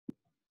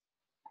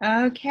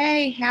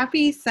Okay,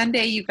 happy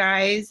Sunday, you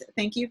guys.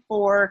 Thank you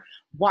for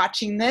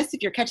watching this.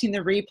 If you're catching the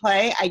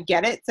replay, I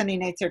get it. Sunday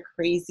nights are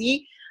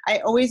crazy. I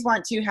always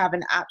want to have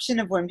an option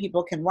of when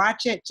people can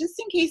watch it, just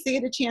in case they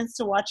get a chance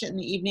to watch it in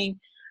the evening.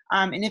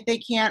 And if they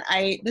can't,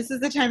 this is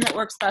the time that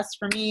works best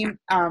for me.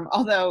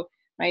 Although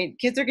my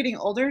kids are getting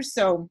older,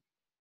 so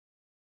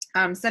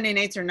Sunday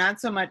nights are not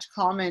so much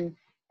calm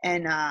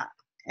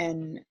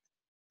and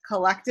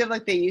collective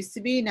like they used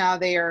to be. Now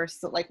they are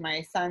still, like,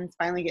 my son's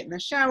finally getting the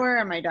shower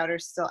and my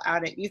daughter's still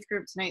out at youth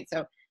group tonight,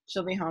 so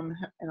she'll be home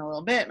in a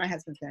little bit. My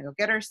husband's gonna go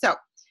get her. So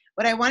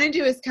what I want to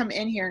do is come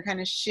in here and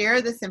kind of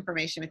share this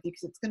information with you,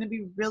 because it's going to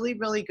be really,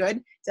 really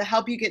good to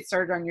help you get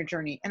started on your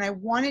journey. And I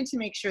wanted to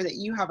make sure that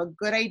you have a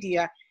good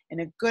idea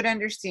and a good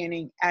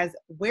understanding as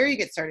where you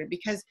get started,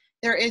 because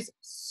there is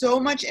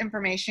so much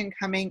information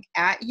coming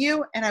at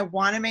you, and I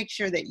want to make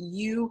sure that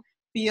you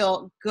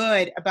feel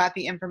good about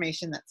the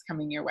information that's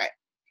coming your way.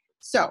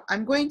 So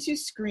I'm going to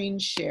screen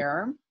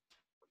share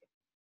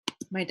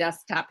my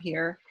desktop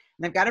here,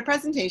 and I've got a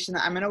presentation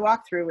that I'm going to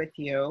walk through with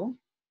you.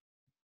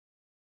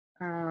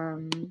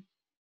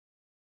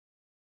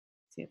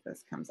 See if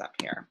this comes up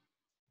here.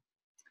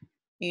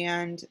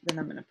 And then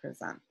I'm going to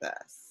present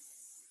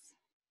this.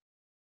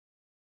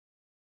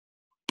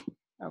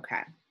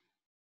 Okay.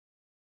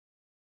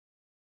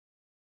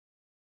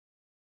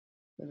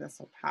 So this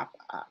will pop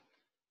up.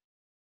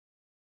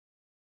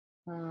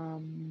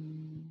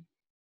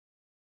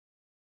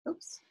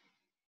 Oops.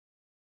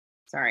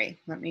 Sorry,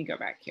 let me go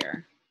back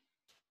here.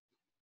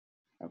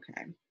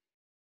 Okay.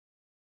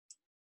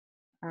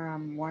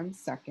 1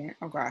 second.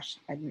 Oh gosh,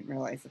 I didn't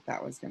realize that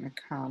that was going to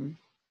come.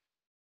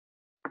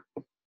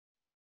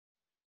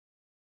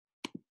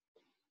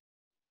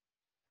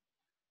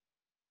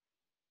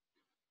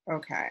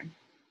 Okay.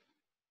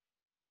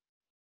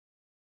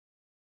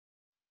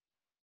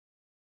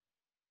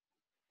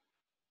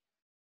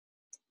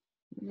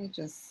 Let me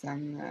just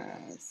send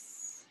this.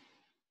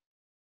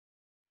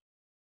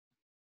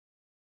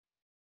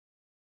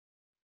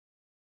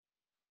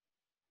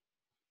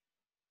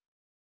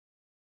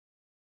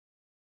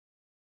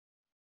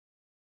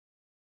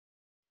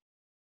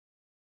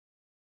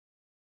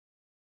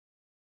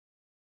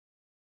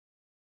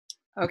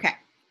 Okay,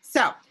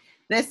 so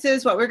this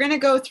is what we're going to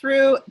go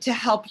through to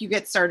help you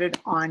get started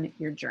on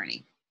your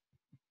journey.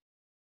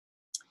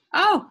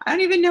 Oh, I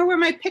don't even know where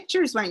my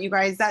pictures went, you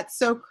guys. That's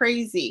so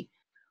crazy.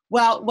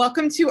 Well,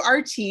 welcome to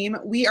our team.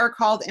 We are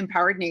called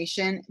Empowered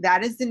Nation.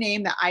 That is the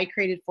name that I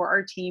created for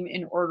our team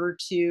in order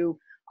to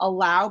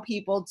allow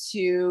people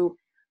to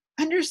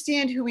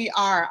understand who we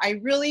are.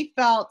 I really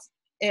felt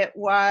it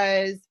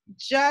was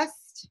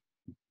just,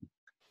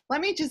 let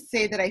me just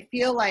say that I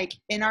feel like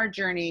in our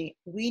journey,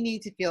 we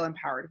need to feel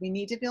empowered. We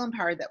need to feel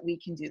empowered that we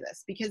can do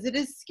this, because it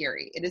is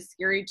scary. It is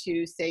scary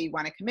to say you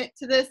want to commit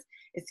to this.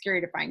 It's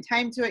scary to find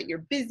time to it.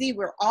 You're busy.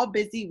 We're all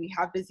busy. We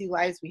have busy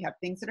lives. We have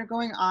things that are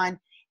going on.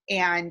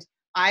 And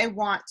I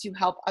want to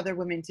help other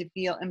women to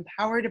feel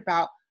empowered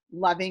about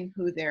loving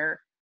who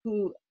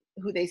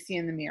they see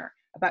in the mirror,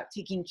 about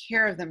taking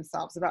care of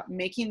themselves, about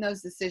making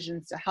those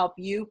decisions to help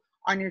you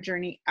on your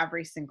journey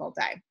every single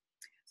day.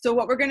 So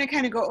what we're going to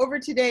kind of go over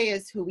today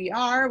is who we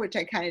are, which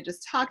I kind of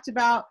just talked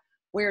about,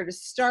 where to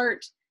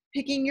start,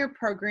 picking your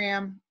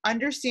program,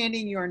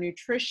 understanding your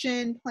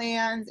nutrition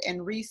plans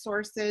and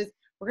resources.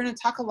 We're going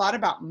to talk a lot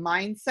about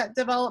mindset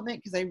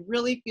development, because I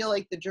really feel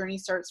like the journey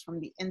starts from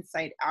the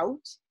inside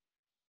out.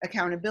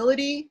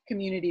 Accountability,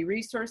 community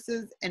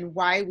resources, and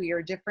why we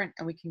are different,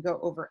 and we can go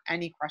over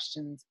any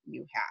questions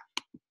you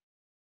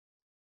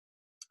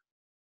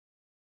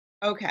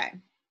have. Okay.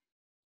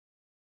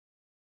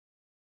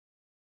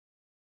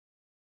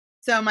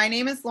 So my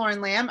name is Lauren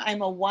Lamb.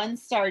 I'm a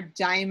one-star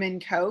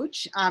diamond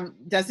coach.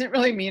 Doesn't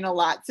really mean a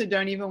lot, so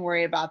don't even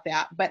worry about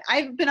that. But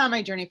I've been on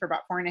my journey for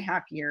about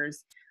 4.5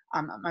 years.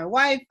 I'm my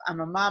wife. I'm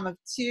a mom of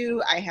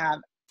 2. I have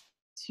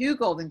 2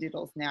 golden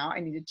doodles now. I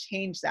need to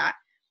change that.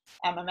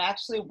 I'm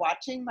actually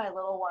watching my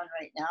little one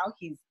right now.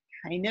 He's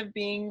kind of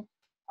being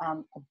a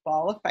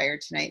ball of fire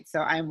tonight,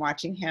 so I'm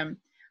watching him.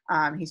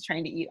 He's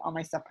trying to eat all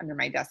my stuff under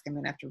my desk. I'm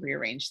going to have to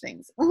rearrange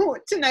things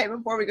tonight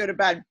before we go to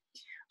bed.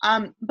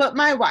 But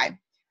my why.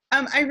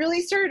 I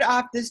really started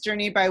off this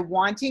journey by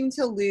wanting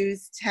to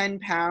lose 10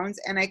 pounds,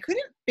 and I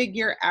couldn't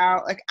figure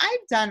out, like,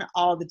 I've done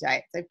all the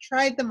diets. I've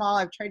tried them all.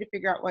 I've tried to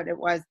figure out what it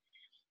was.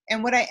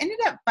 And what I ended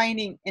up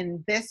finding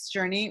in this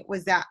journey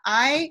was that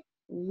I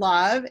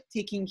love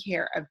taking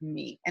care of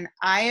me. And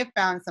I have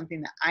found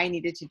something that I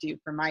needed to do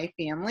for my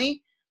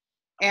family,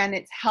 and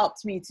it's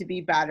helped me to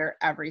be better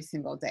every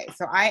single day.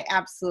 So I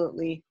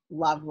absolutely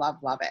love, love,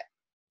 love it.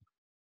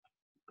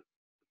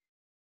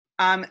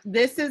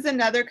 This is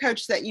another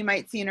coach that you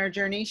might see in our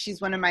journey.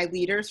 She's one of my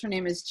leaders. Her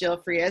name is Jill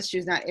Frias. She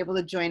was not able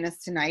to join us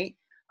tonight.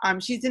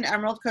 She's an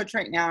Emerald coach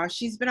right now.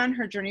 She's been on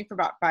her journey for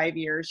about 5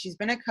 years. She's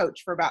been a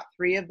coach for about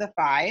 3 of the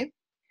 5.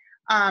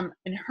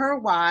 And her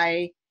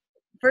why,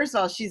 first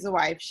of all, she's a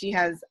wife. She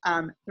has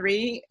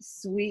 3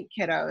 sweet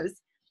kiddos.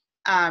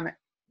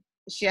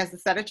 She has a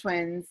set of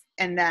twins,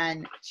 and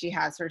then she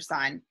has her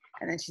son,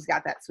 and then she's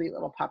got that sweet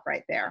little pup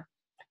right there.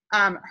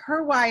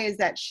 Her why is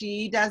that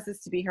she does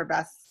this to be her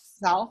best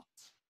self.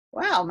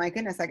 Wow, my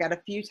goodness, I got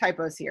a few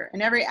typos here.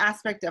 In every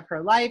aspect of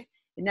her life,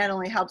 it not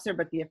only helps her,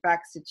 but the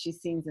effects that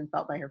she's seen and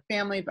felt by her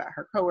family, but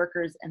her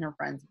coworkers and her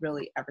friends,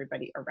 really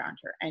everybody around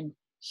her. And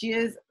she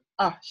is,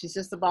 oh, she's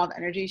just a ball of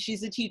energy.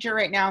 She's a teacher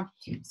right now.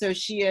 So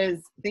she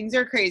is, things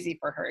are crazy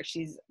for her.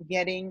 She's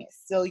getting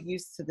still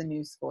used to the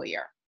new school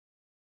year.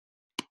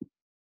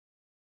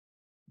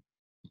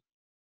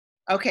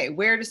 Okay,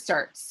 where to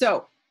start?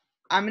 So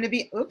I'm going to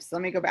be, oops,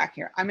 let me go back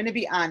here. I'm going to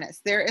be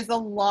honest. There is a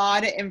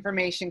lot of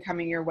information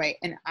coming your way,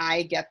 and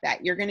I get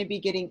that. You're going to be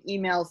getting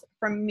emails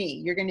from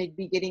me. You're going to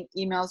be getting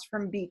emails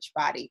from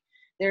Beachbody.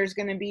 There's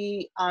going to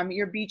be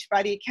your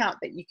Beachbody account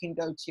that you can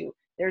go to.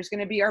 There's going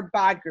to be our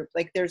BOD group.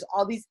 Like, there's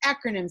all these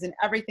acronyms and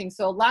everything.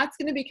 So a lot's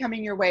going to be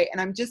coming your way, and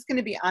I'm just going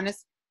to be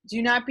honest.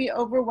 Do not be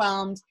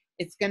overwhelmed.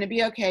 It's going to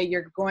be okay.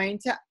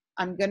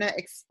 I'm going to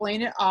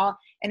explain it all.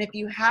 And if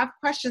you have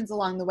questions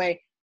along the way,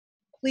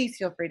 please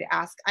feel free to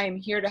ask. I am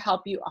here to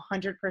help you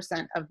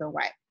 100% of the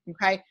way,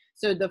 okay?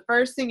 So the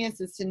first thing is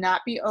to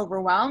not be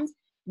overwhelmed.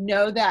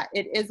 Know that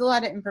it is a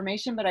lot of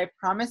information, but I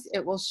promise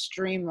it will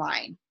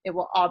streamline. It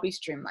will all be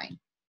streamlined.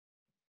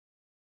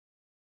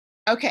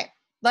 Okay,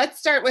 let's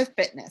start with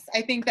fitness.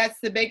 I think that's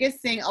the biggest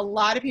thing a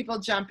lot of people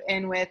jump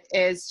in with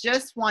is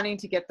just wanting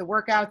to get the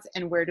workouts,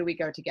 and where do we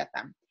go to get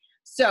them?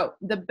 So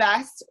the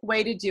best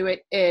way to do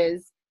it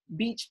is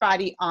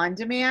Beachbody On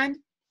Demand.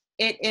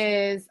 It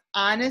is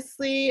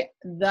honestly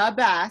the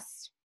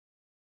best.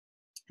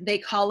 They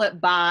call it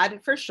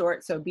BOD for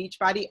short, so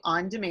Beachbody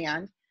On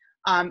Demand.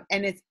 And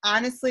it's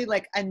honestly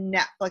like a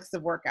Netflix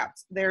of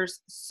workouts.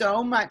 There's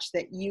so much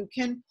that you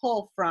can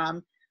pull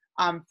from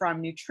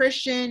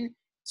nutrition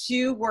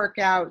to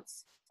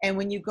workouts. And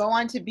when you go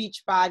onto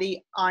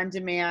Beachbody On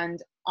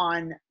Demand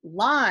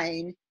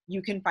online,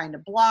 you can find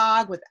a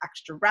blog with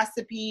extra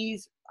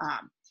recipes,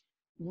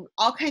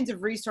 all kinds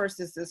of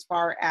resources as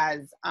far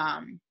as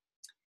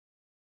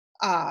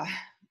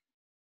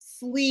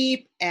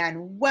sleep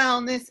and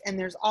wellness, and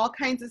there's all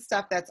kinds of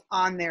stuff that's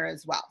on there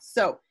as well.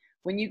 So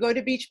when you go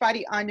to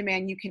Beachbody On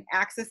Demand, you can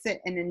access it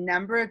in a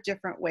number of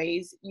different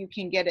ways. You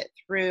can get it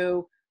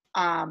through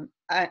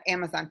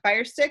Amazon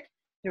Fire Stick,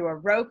 through a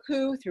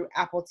Roku, through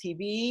Apple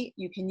TV.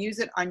 You can use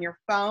it on your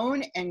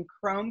phone and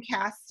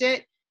Chromecast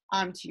it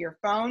to your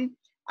phone.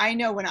 I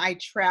know when I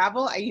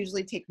travel, I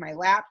usually take my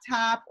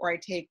laptop or I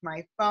take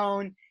my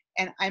phone,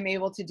 and I'm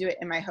able to do it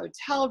in my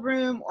hotel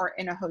room or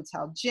in a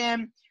hotel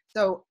gym.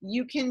 So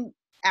you can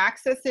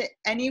access it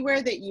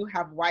anywhere that you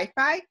have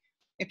Wi-Fi.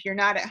 If you're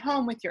not at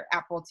home with your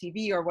Apple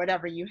TV or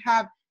whatever you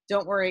have,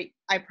 don't worry.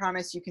 I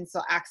promise you can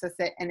still access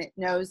it, and it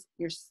knows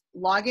your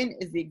login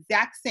is the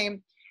exact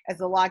same as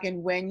the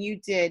login when you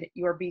did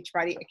your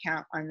Beachbody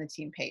account on the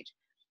team page.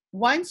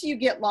 Once you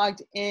get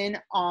logged in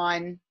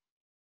on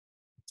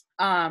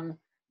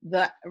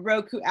the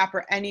Roku app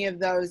or any of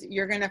those,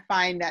 you're going to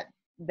find that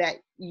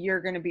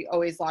you're going to be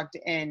always logged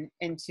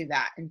into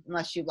that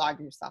unless you log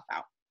yourself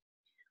out.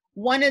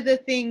 One of the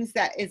things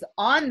that is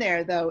on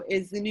there, though,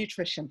 is the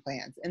nutrition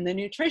plans. And the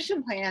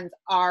nutrition plans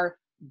are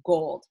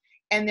gold.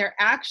 And they're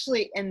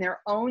actually in their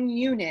own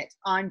unit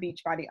on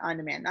Beachbody On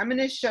Demand. I'm going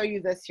to show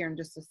you this here in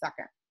just a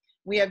second.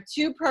 We have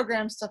 2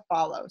 programs to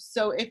follow.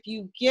 So if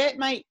you get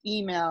my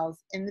emails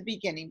in the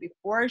beginning,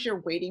 before as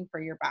you're waiting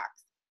for your box,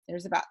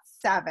 there's about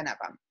 7 of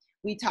them.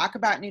 We talk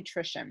about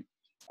nutrition.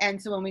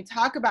 And so when we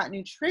talk about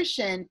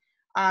nutrition,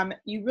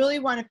 you really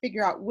want to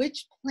figure out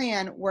which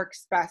plan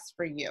works best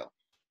for you.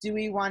 Do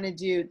we want to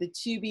do the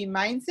 2B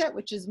mindset,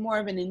 which is more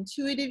of an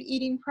intuitive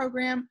eating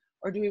program,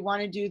 or do we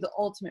want to do the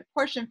ultimate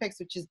portion fix,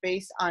 which is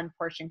based on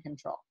portion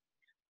control?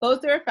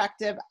 Both are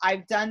effective.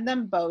 I've done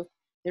them both.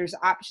 There's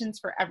options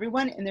for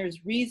everyone, and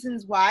there's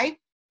reasons why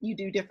you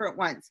do different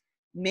ones.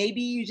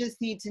 Maybe you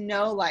just need to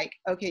know, like,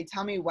 okay,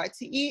 tell me what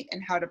to eat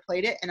and how to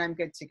plate it, and I'm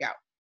good to go.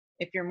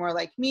 If you're more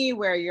like me,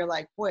 where you're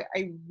like, boy,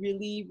 I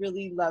really,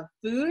 really love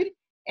food,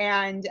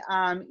 and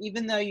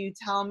even though you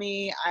tell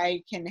me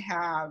I can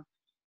have,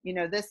 you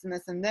know, this and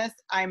this and this,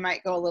 I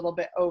might go a little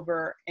bit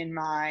over in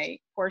my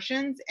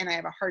portions, and I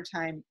have a hard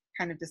time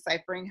kind of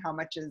deciphering how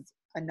much is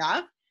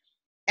enough.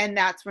 And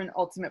that's when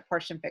Ultimate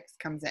Portion Fix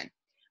comes in.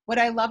 What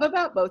I love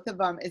about both of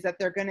them is that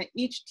they're going to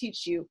each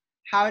teach you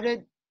how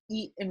to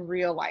eat in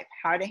real life,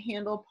 how to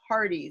handle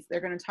parties.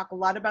 They're going to talk a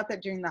lot about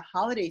that during the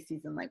holiday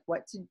season, like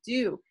what to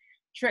do,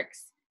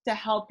 tricks to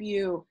help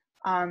you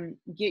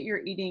get your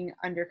eating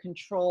under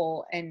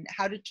control, and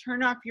how to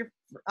turn off your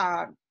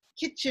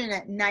kitchen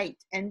at night,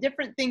 and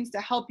different things to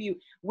help you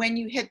when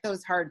you hit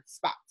those hard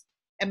spots,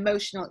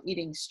 emotional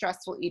eating,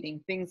 stressful eating,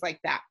 things like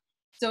that.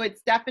 So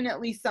it's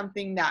definitely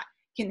something that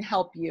can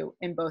help you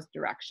in both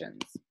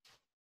directions.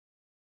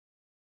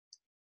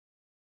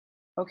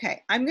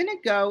 Okay, I'm going to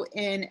go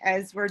in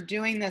as we're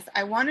doing this.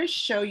 I want to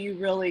show you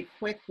really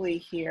quickly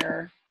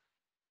here.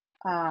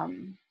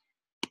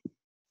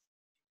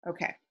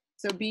 Okay,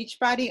 so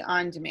Beachbody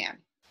On Demand.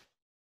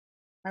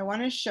 I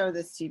want to show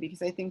this to you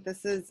because I think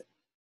this is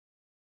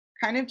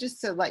kind of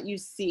just to let you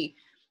see.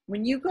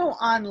 When you go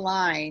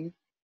online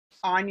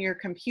on your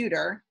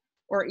computer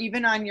or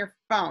even on your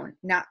phone,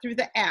 not through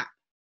the app,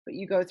 but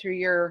you go through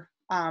your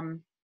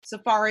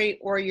Safari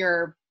or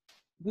your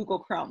Google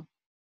Chrome.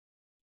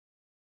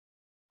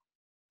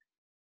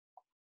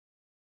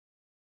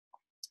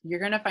 You're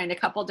going to find a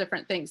couple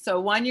different things.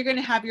 So one, you're going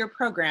to have your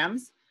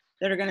programs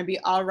that are going to be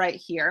all right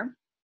here.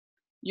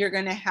 You're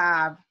going to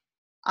have,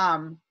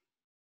 okay,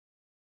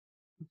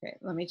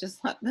 let me just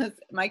let this,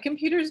 my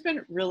computer's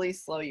been really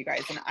slow, you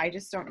guys, and I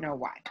just don't know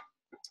why.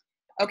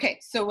 Okay,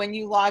 so when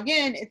you log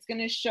in, it's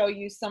going to show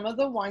you some of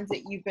the ones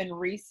that you've been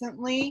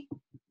recently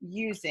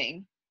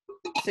using.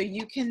 So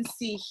you can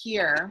see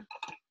here,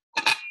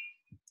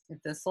 if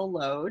this will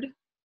load.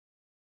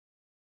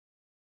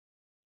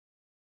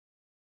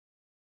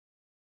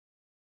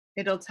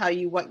 It'll tell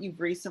you what you've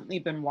recently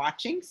been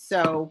watching.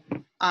 So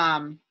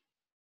I'm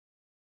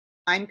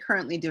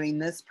currently doing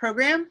this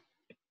program.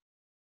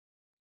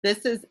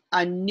 This is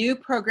a new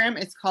program.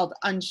 It's called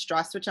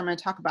Unstressed, which I'm going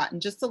to talk about in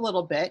just a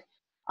little bit.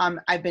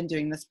 I've been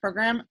doing this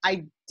program.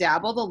 I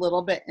dabbled a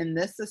little bit in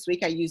this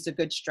week. I used a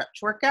good stretch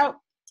workout.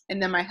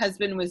 And then my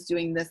husband was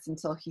doing this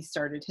until he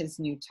started his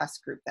new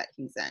test group that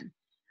he's in.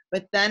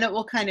 But then it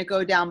will kind of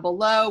go down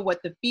below what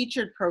the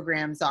featured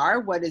programs are,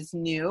 what is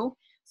new.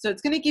 So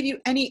it's going to give you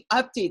any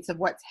updates of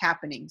what's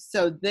happening.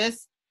 So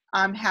this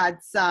had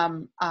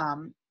some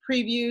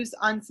previews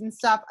on some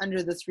stuff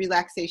under this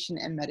relaxation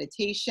and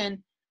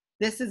meditation.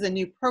 This is a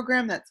new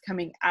program that's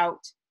coming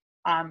out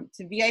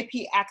to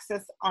VIP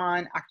access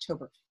on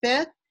October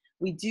 5th.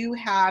 We do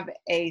have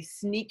a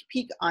sneak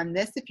peek on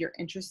this if you're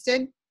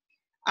interested.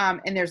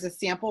 And there's a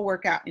sample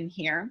workout in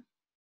here.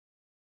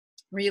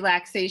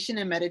 Relaxation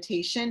and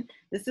meditation.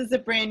 This is a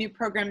brand new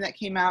program that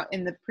came out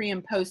in the pre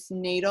and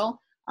postnatal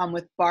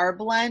with Bar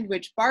Blend,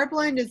 which Bar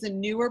Blend is a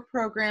newer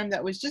program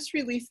that was just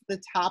released at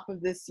the top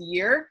of this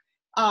year.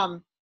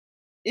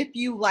 If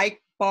you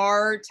like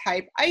bar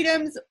type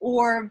items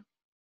or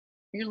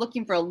you're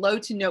looking for a low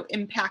to no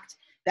impact,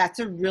 that's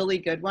a really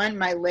good one.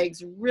 My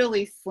legs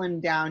really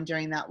slimmed down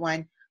during that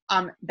one.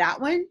 That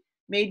one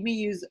made me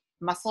use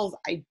muscles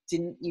I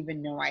didn't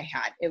even know I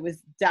had. It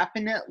was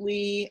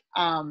definitely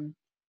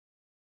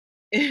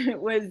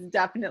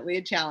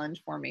a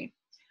challenge for me.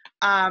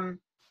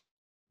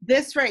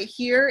 This right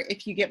here,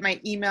 if you get my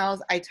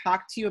emails, I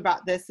talk to you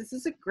about this. This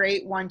is a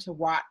great one to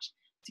watch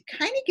to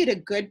kind of get a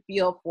good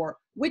feel for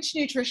which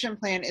nutrition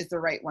plan is the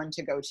right one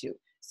to go to.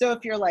 So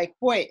if you're like,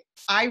 boy,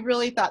 I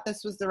really thought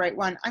this was the right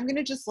one, I'm going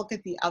to just look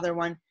at the other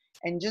one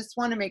and just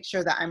want to make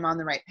sure that I'm on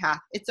the right path.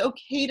 It's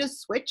okay to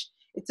switch.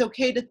 It's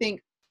okay to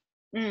think,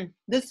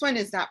 this one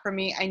is not for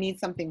me. I need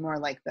something more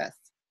like this.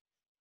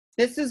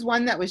 This is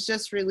one that was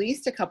just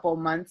released a couple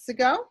months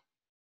ago.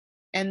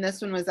 And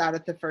this one was out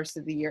at the first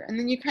of the year. And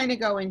then you kind of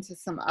go into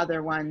some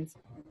other ones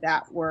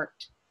that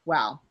worked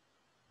well.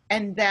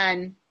 And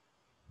then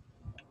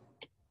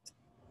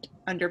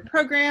under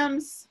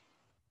programs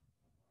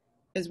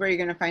is where you're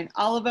going to find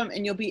all of them.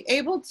 And you'll be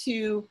able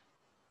to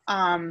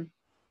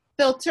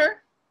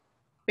filter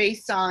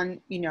based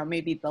on, you know,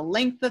 maybe the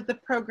length of the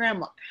program,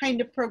 what kind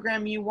of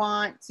program you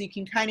want. So you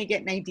can kind of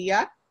get an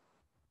idea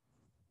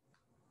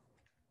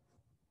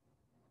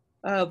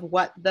of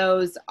what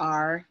those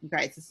are. You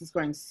guys, this is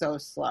going so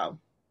slow.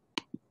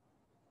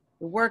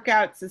 The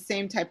workout's the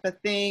same type of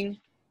thing.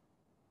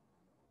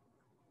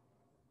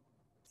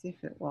 Let's see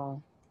if it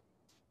will.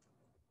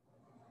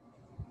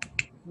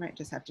 I might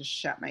just have to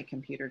shut my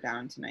computer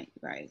down tonight,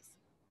 you guys.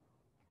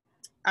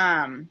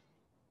 I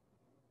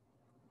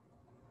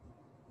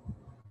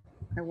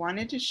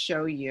wanted to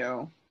show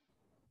you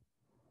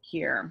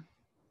here.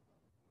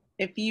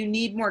 If you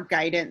need more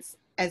guidance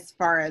as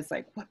far as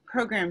like, what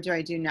program do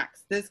I do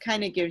next? This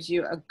kind of gives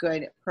you a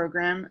good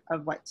program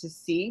of what to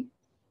see.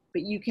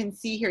 But you can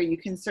see here, you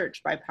can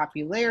search by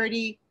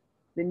popularity,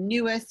 the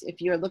newest.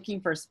 If you're looking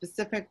for a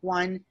specific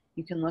one,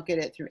 you can look at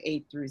it through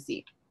A through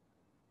Z.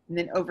 And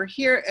then over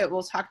here, it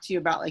will talk to you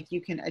about like, you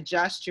can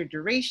adjust your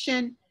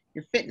duration,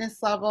 your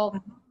fitness level.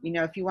 You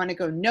know, if you want to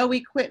go no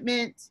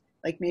equipment,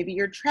 like maybe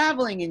you're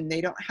traveling and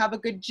they don't have a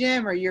good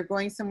gym, or you're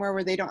going somewhere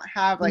where they don't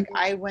have, like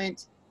I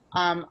went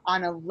on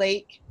a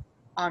lake,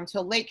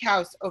 to a lake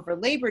house over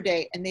Labor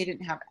Day, and they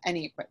didn't have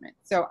any equipment.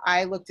 So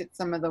I looked at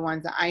some of the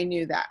ones that I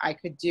knew that I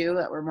could do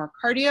that were more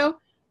cardio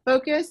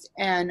focused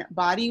and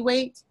body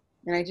weight,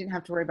 and I didn't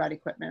have to worry about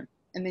equipment.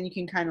 And then you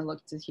can kind of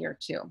look to here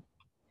too.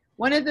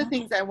 One of the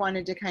things I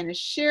wanted to kind of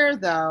share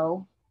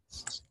though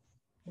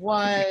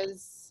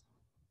was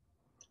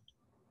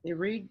they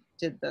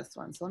redid this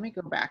one. So let me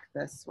go back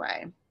this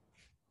way.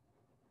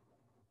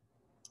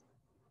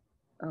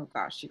 Oh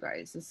gosh, you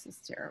guys, this is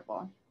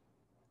terrible.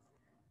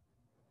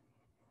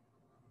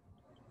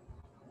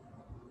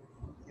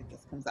 If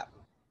this comes up.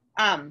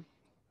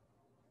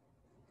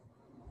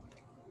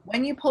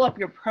 When you pull up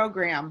your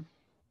program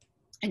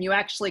and you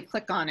actually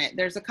click on it,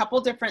 there's a couple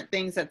different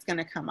things that's going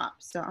to come up.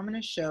 So I'm going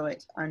to show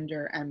it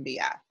under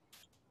MBF.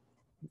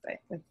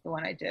 That's the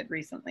one I did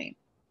recently.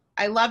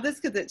 I love this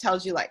because it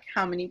tells you like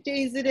how many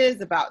days it is,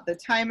 about the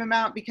time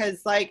amount,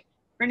 because like,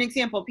 for an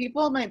example,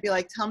 people might be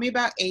like, tell me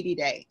about 80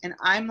 Day. And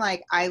I'm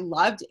like, I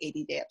loved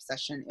 80 Day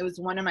Obsession. It was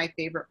one of my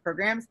favorite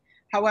programs.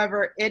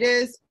 However, it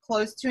is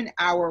close to an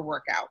hour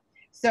workout.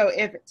 So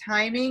if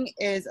timing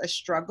is a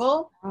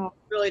struggle, you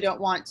really don't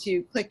want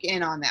to click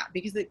in on that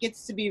because it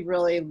gets to be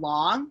really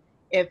long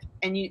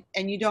and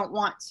you don't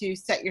want to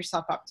set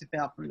yourself up to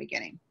fail from the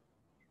beginning.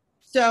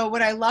 So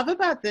what I love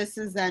about this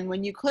is then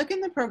when you click in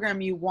the program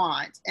you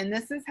want, and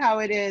this is how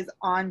it is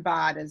on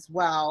BOD as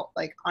well,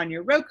 like on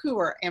your Roku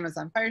or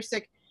Amazon Fire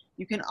Stick,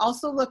 you can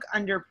also look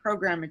under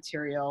program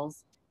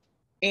materials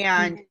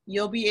and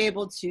you'll be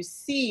able to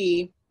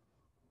see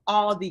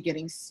all the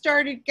getting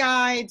started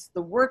guides,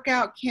 the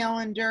workout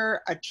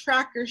calendar, a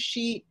tracker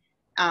sheet,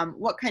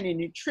 what kind of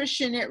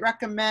nutrition it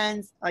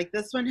recommends. Like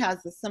this one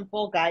has a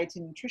simple guide to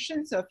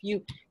nutrition. So if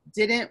you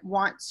didn't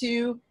want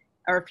to,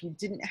 or if you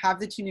didn't have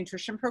the 2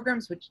 nutrition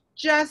programs, which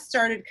just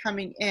started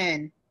coming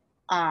in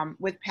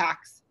with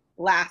packs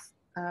last,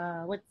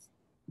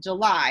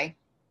 July,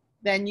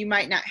 then you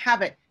might not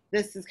have it.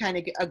 This is kind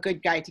of a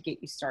good guide to get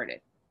you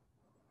started.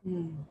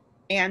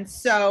 And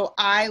so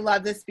I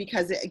love this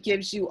because it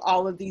gives you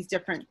all of these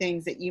different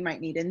things that you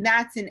might need, and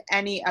that's in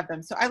any of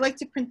them. So I like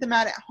to print them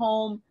out at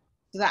home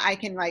so that I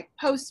can like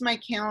post my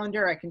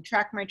calendar, I can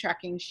track my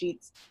tracking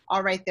sheets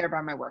all right there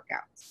by my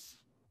workouts.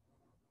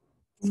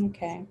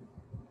 Okay.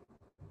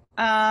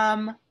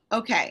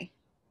 Okay.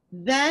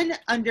 Then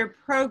under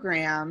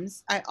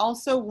programs, I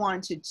also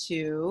wanted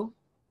to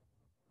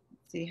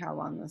see how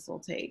long this will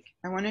take.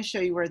 I want to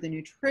show you where the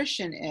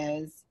nutrition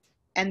is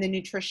and the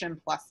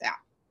Nutrition Plus app.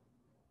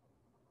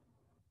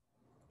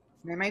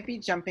 I might be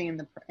jumping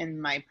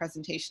in my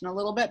presentation a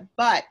little bit,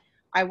 but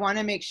I want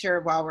to make sure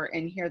while we're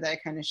in here that I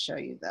kind of show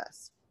you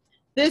this.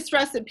 This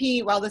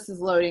recipe, while this is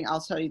loading, I'll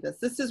tell you this.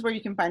 This is where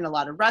you can find a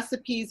lot of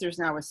recipes. There's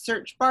now a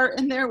search bar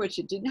in there, which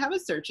it didn't have a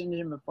search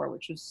engine before,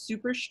 which was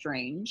super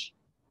strange.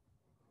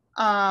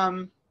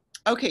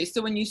 Okay,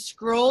 so when you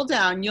scroll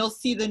down, you'll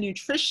see the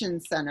Nutrition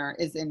Center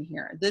is in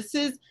here. This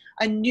is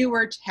a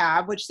newer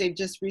tab, which they've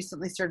just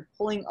recently started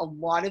pulling a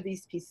lot of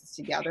these pieces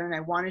together, and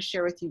I want to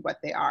share with you what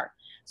they are.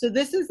 So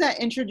this is that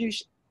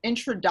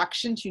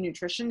introduction to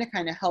nutrition to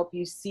kind of help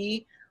you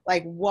see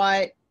like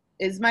what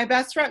is my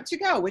best route to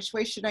go? Which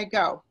way should I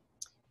go?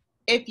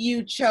 If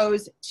you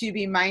chose To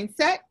Be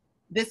Mindset,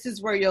 this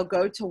is where you'll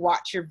go to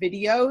watch your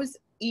videos.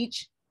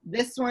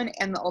 This one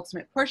and the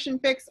Ultimate Portion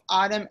Fix,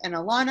 Autumn and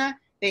Alana,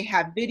 they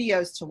have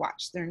videos to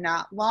watch. They're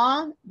not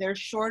long, they're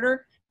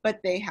shorter, but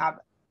they have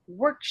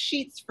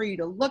worksheets for you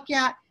to look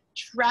at,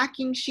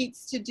 tracking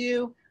sheets to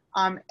do,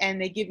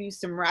 and they give you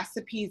some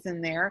recipes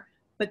in there.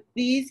 But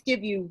these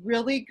give you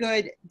really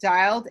good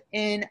dialed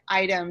in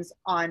items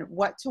on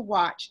what to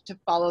watch to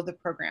follow the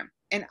program.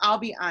 And I'll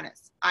be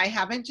honest, I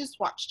haven't just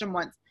watched them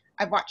once,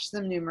 I've watched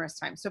them numerous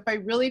times. So if I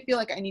really feel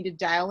like I need to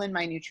dial in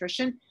my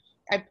nutrition,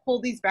 I pull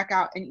these back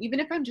out. And even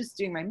if I'm just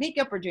doing my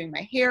makeup or doing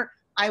my hair,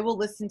 I will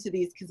listen to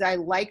these because I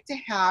like to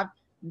have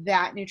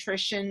that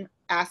nutrition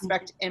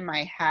aspect in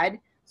my head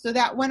so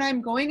that when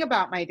I'm going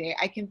about my day,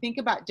 I can think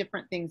about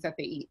different things that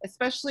they eat,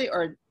 especially,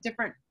 or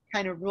different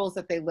kind of rules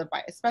that they live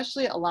by,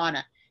 especially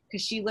Alana,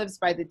 because she lives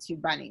by the 2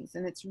 bunnies.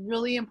 And it's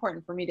really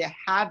important for me to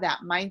have that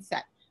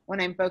mindset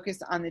when I'm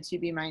focused on the To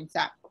Be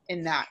Mindset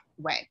in that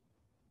way.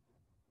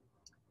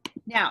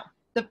 Now,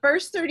 the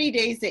first 30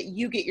 days that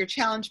you get your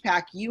challenge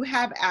pack, you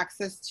have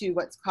access to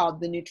what's called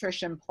the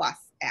Nutrition Plus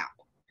app.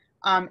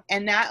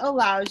 And that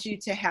allows you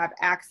to have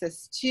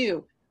access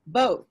to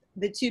both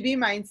the To Be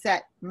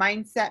Mindset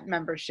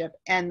membership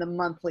and the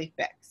monthly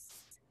fix.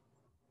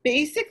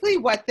 Basically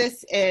what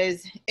this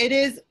is, it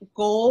is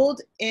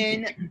gold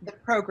in the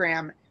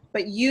program,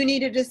 but you need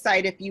to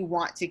decide if you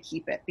want to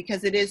keep it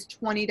because it is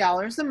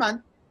 $20 a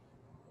month.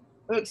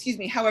 Oh, excuse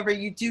me. However,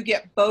 you do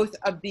get both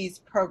of these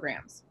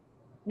programs.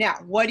 Now,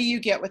 what do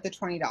you get with the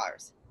 $20?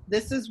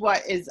 This is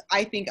what is,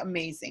 I think,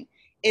 amazing,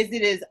 is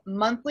it is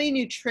monthly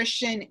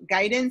nutrition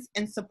guidance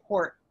and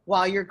support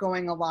while you're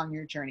going along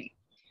your journey.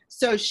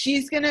 So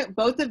she's gonna,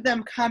 both of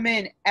them come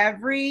in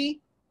every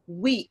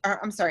week,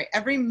 or I'm sorry,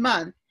 every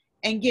month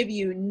and give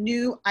you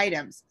new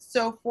items.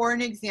 So for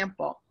an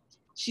example,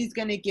 she's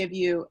gonna give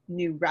you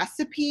new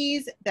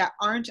recipes that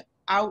aren't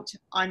out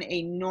on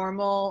a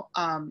normal,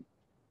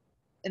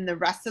 in the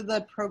rest of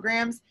the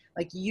programs,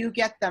 like you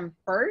get them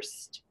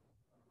first.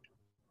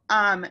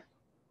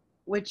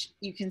 Which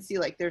you can see,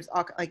 like there's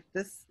all, like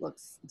this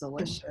looks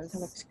delicious. That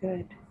looks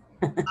good.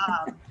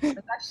 I was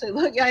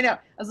actually I know. I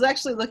was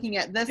actually looking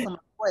at this. I'm like,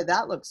 boy,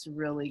 that looks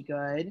really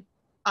good.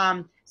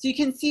 So you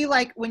can see,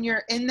 like when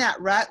you're in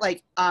that rut,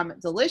 like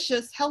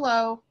delicious,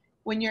 hello.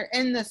 When you're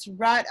in this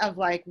rut of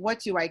like, what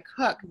do I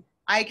cook?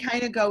 I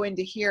kind of go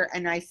into here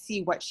and I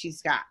see what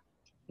she's got,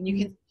 and you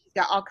can see she's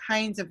got all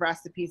kinds of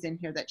recipes in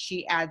here that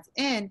she adds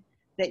in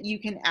that you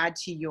can add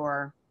to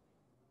your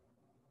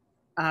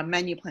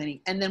menu planning.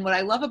 And then what I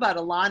love about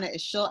Alana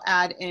is she'll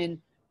add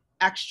in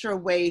extra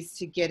ways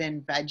to get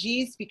in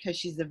veggies because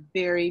she's a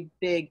very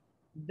big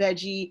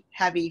veggie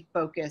heavy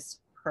focused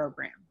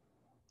program.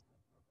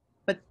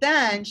 But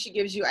then she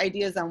gives you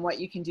ideas on what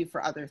you can do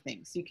for other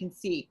things. You can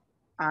see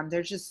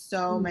there's just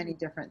so many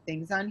different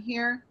things on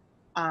here.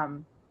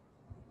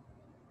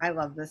 I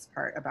love this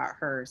part about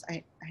hers.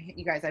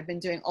 You guys, I've been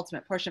doing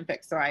Ultimate Portion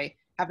Fix, so I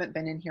haven't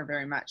been in here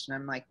very much. And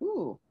I'm like,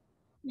 ooh,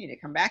 I need to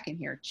come back in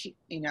here.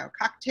 You know,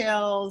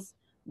 cocktails,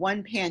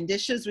 one pan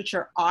dishes, which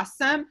are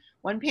awesome.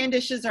 One pan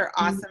dishes are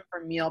awesome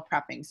for meal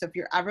prepping. So if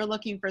you're ever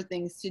looking for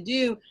things to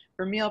do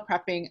for meal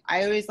prepping,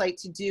 I always like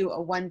to do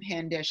a one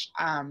pan dish.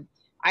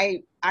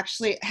 I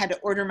actually had to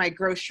order my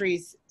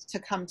groceries to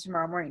come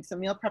tomorrow morning. So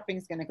meal prepping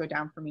is going to go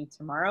down for me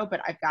tomorrow,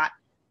 but I've got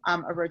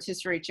a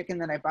rotisserie chicken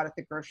that I bought at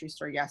the grocery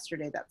store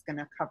yesterday that's going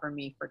to cover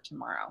me for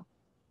tomorrow.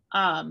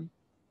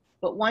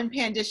 But one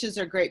pan dishes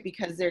are great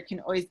because there can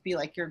always be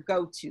like your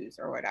go-tos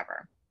or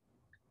whatever.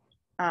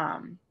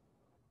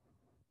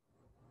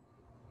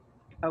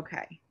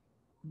 Okay,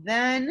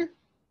 then,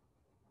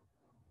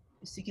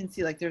 so you can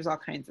see like there's all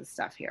kinds of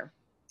stuff here.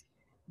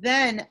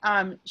 Then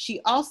she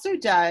also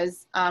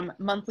does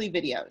monthly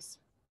videos.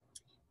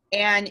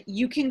 And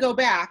you can go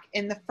back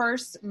in the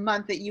first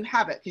month that you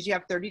have it, because you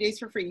have 30 days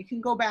for free, you can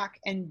go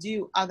back and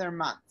do other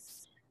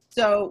months.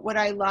 So what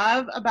I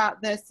love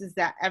about this is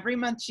that every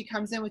month she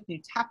comes in with new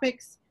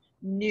topics,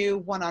 new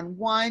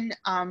one-on-one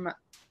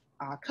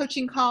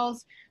coaching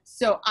calls.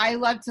 So I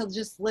love to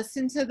just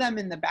listen to them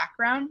in the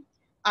background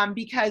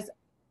because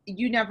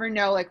you never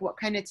know like what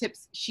kind of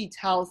tips she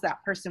tells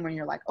that person when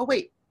you're like, oh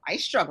wait, I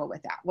struggle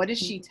with that. What does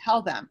she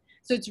tell them?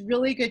 So it's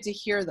really good to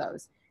hear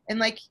those. And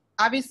like,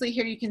 obviously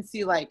here you can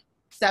see like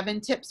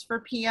 7 tips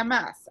for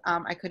PMS.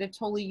 I could have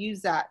totally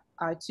used that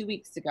 2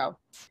 weeks ago.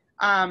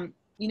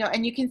 You know,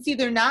 and you can see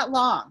they're not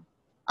long.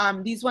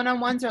 These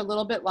one-on-ones are a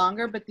little bit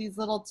longer, but these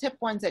little tip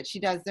ones that she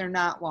does, they're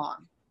not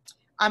long.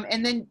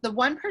 And then the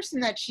one person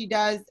that she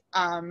does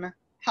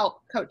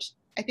help coach,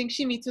 I think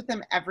she meets with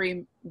them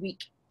every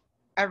week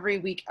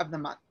of the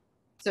month.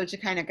 So to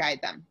kind of guide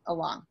them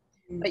along.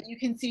 But you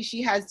can see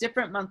she has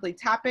different monthly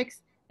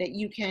topics that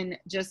you can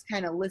just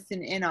kind of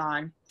listen in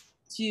on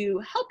to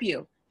help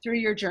you through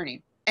your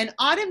journey. And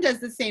Autumn does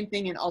the same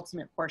thing in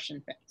Ultimate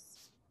Portion Fix.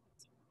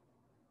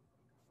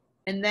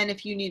 And then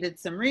if you needed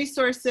some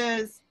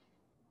resources,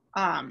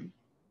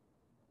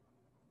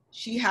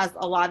 she has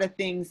a lot of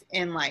things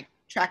in like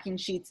tracking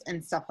sheets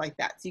and stuff like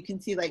that. So you can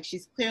see like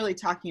she's clearly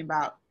talking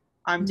about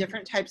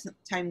different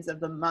times of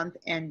the month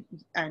and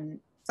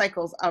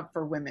cycles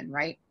for women,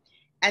 right?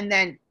 And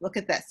then look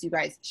at this, you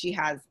guys. She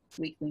has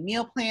weekly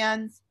meal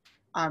plans,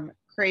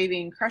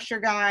 craving crusher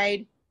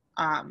guide,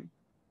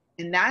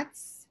 and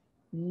that's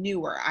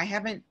newer. I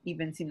haven't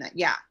even seen that.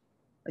 Yeah,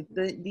 like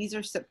these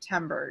are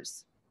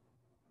September's.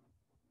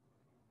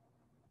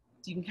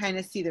 You can kind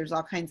of see there's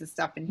all kinds of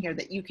stuff in here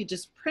that you could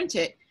just print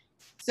it.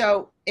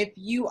 So if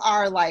you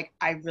are like,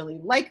 I really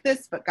like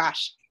this, but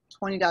gosh,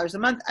 $20 a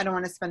month, I don't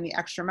want to spend the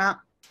extra amount.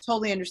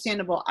 Totally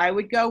understandable. I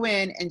would go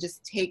in and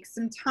just take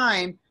some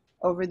time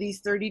over these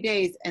 30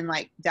 days and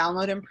like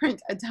download and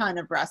print a ton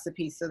of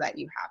recipes so that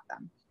you have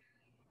them.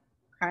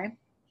 Okay.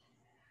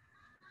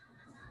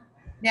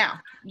 Now,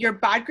 your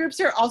bod groups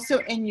are also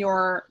in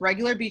your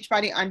regular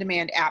Beachbody On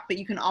Demand app, but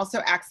you can also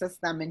access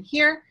them in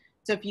here.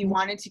 So if you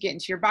wanted to get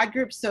into your bod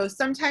group, so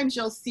sometimes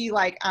you'll see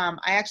like, I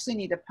actually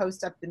need to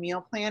post up the meal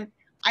plan.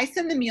 I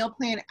send the meal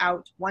plan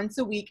out once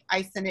a week.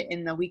 I send it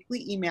in the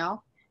weekly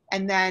email.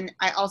 And then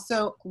I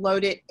also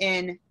load it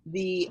in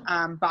the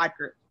bod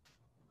group.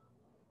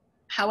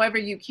 However,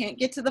 you can't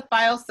get to the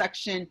file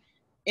section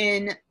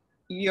in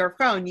your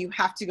phone. You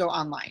have to go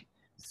online.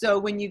 So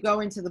when you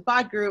go into the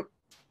bod group,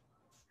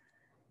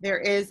 there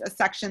is a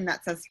section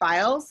that says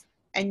files,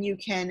 and you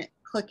can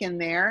click in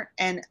there,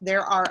 and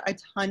there are a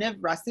ton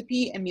of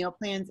recipe and meal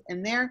plans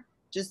in there,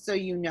 just so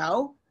you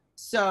know.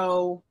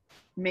 So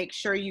make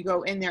sure you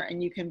go in there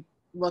and you can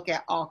look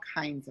at all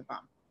kinds of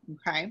them,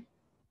 okay?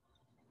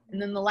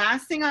 And then the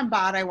last thing on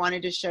BOD I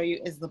wanted to show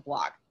you is the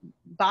blog.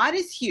 BOD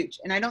is huge,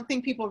 and I don't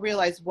think people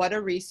realize what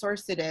a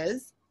resource it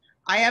is.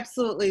 I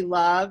absolutely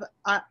love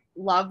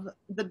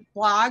the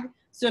blog.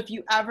 So if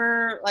you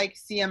ever like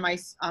see on my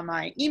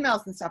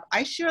emails and stuff,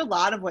 I share a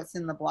lot of what's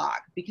in the blog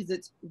because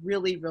it's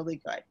really, really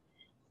good.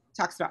 It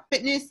talks about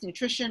fitness,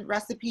 nutrition,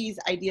 recipes,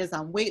 ideas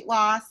on weight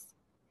loss,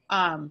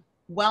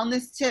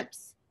 wellness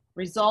tips,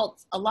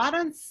 results, a lot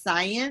on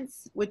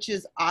science, which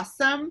is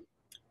awesome.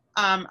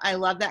 I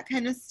love that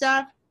kind of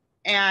stuff.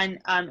 And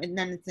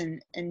then it's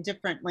in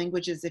different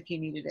languages if you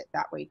needed it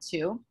that way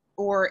too.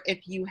 Or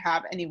if you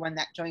have anyone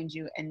that joins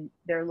you and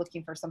they're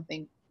looking for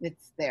something,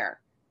 it's there.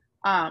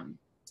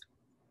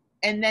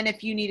 And then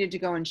if you needed to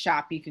go and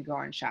shop, you could go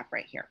and shop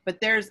right here. But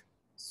there's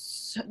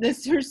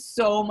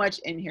so much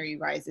in here, you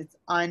guys. It's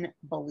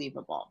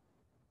unbelievable.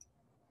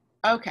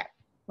 Okay,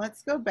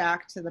 let's go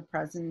back to the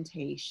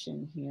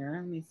presentation here.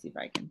 Let me see if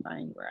I can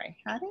find where I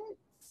had it.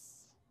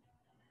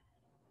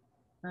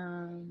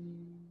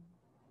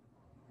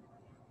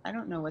 I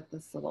don't know what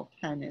this little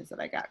pen is that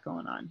I got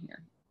going on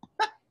here.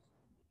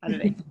 How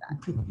did I do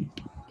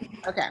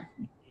that? Okay.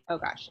 Oh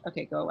gosh.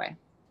 Okay, go away.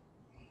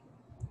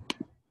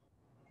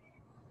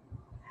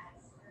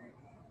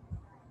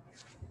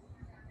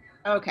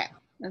 Okay,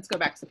 let's go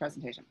back to the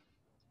presentation.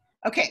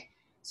 Okay,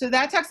 so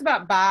that talks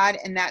about BOD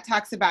and that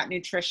talks about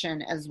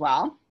nutrition as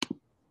well.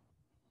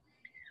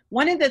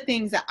 One of the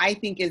things that I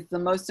think is the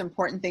most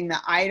important thing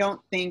that I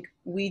don't think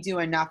we do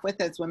enough with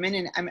as women,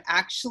 and I'm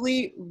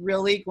actually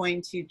really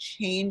going to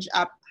change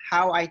up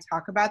how I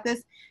talk about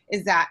this,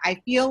 is that I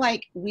feel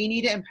like we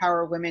need to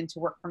empower women to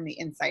work from the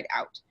inside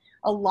out.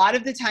 A lot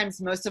of the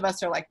times, most of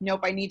us are like, nope,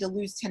 I need to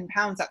lose 10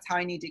 pounds. That's how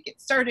I need to get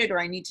started, or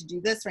I need to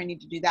do this, or I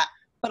need to do that.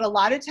 But a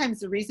lot of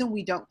times the reason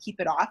we don't keep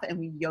it off and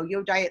we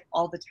yo-yo diet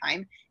all the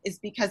time is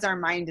because our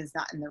mind is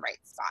not in the right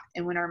spot.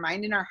 And when our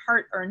mind and our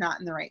heart are not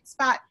in the right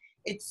spot,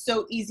 it's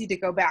so easy to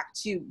go back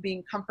to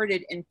being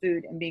comforted in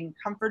food and being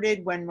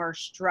comforted when we're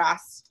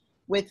stressed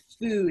with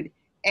food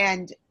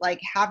and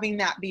like having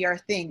that be our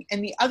thing.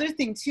 And the other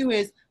thing too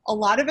is a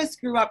lot of us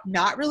grew up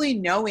not really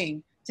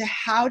knowing to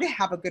how to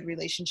have a good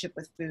relationship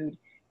with food.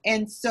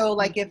 And so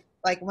like if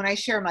like when I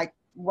share like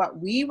what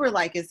we were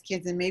like as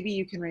kids, and maybe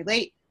you can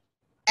relate,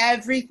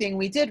 everything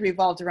we did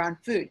revolved around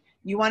food.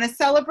 You want to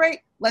celebrate?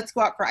 Let's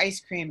go out for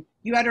ice cream.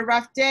 You had a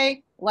rough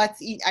day?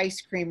 Let's eat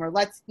ice cream, or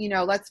let's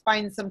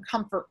find some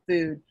comfort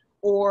food,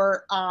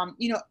 or,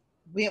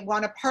 we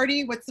want to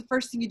party. What's the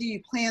first thing you do?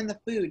 You plan the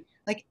food.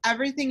 Like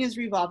everything is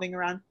revolving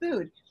around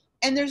food.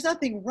 And there's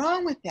nothing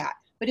wrong with that.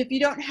 But if you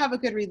don't have a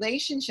good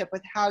relationship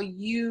with how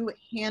you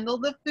handle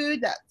the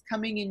food that's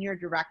coming in your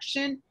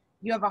direction,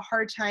 you have a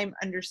hard time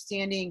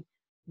understanding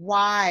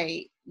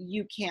why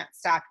you can't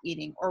stop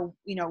eating, or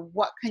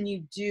what can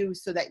you do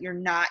so that you're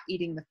not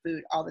eating the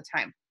food all the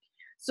time.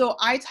 So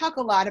I talk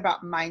a lot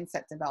about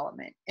mindset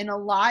development, and a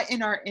lot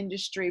in our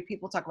industry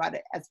people talk about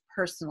it as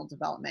personal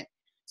development.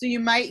 So you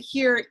might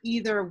hear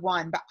either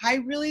one, but I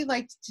really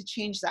like to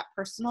change that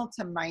personal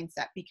to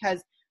mindset,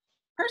 because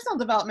personal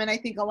development I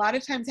think a lot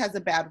of times has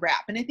a bad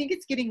rap, and I think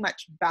it's getting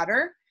much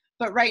better,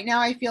 but right now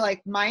I feel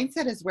like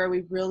mindset is where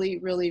we really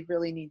really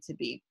really need to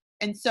be.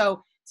 And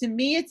so to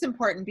me, it's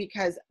important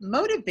because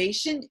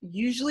motivation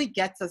usually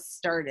gets us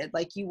started.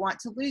 Like you want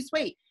to lose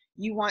weight,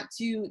 you want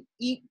to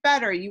eat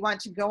better, you want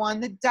to go on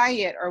the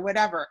diet or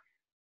whatever,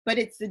 but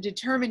it's the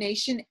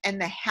determination and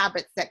the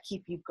habits that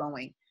keep you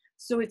going.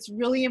 So it's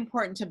really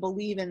important to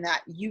believe in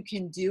that you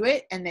can do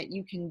it and that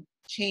you can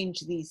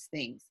change these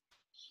things.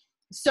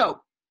 So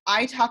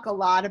I talk a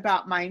lot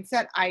about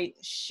mindset. I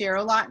share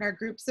a lot in our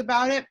groups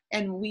about it,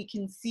 and we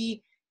can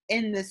see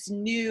in this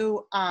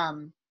new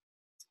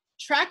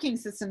tracking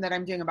system that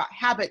I'm doing about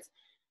habits,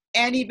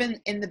 and even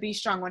in the Be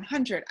Strong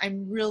 100,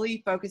 I'm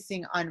really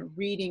focusing on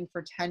reading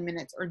for 10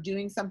 minutes or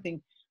doing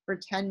something for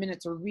 10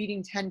 minutes or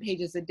reading 10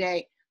 pages a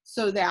day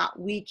so that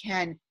we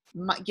can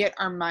get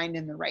our mind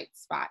in the right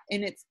spot.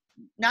 And it's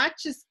not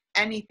just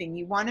anything.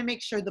 You want to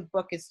make sure the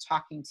book is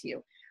talking to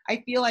you.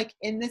 I feel like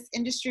in this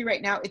industry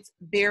right now, it's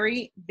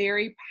very,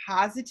 very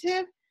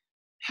positive.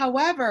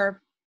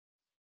 However,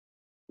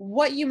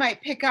 what you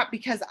might pick up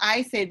because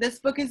I say this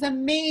book is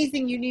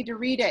amazing, you need to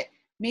read it,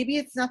 maybe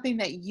it's nothing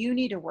that you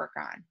need to work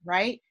on,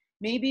 right?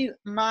 Maybe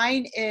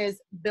mine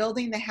is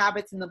building the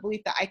habits and the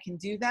belief that I can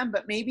do them,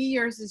 but maybe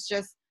yours is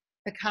just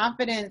the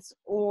confidence,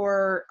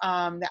 or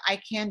that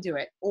I can do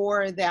it,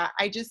 or that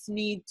I just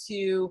need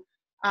to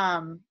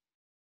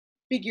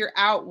figure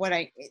out what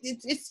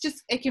it's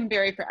just, it can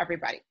vary for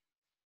everybody.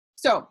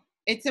 So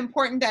it's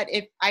important that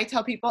if I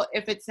tell people,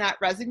 if it's not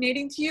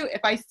resonating to you,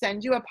 if I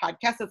send you a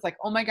podcast that's like,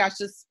 oh my gosh,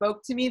 this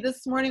spoke to me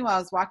this morning while I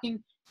was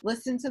walking,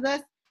 listen to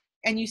this,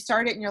 and you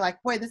start it and you're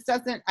like, boy, this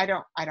doesn't, I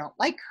don't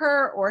like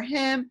her or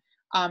him.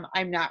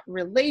 I'm not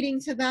relating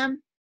to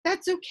them.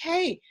 That's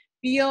okay.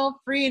 Feel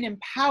free and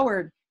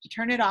empowered to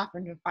turn it off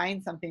and to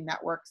find something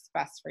that works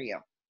best for you.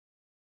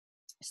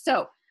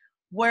 So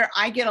where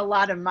I get a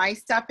lot of my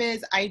stuff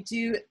is I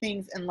do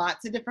things in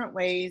lots of different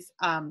ways.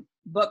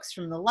 Books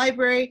from the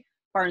library,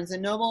 Barnes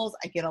and Nobles.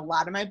 I get a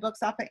lot of my books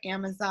off of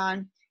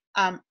Amazon.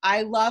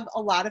 I love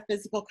a lot of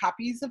physical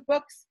copies of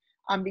books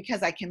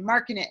because I can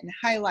mark in it and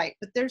highlight.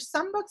 But there's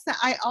some books that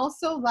I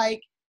also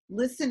like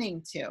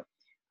listening to.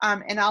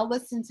 And I'll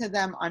listen to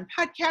them on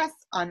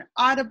podcasts, on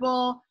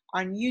Audible,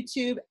 on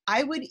YouTube.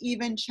 I would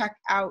even check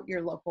out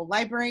your local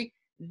library.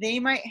 They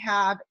might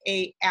have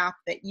an app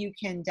that you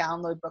can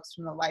download books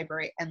from the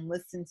library and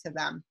listen to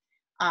them.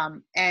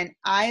 And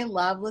I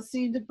love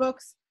listening to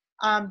books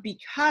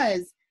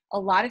because a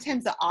lot of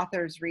times the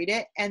authors read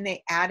it and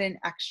they add in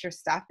extra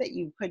stuff that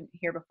you couldn't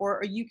hear before,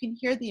 or you can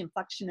hear the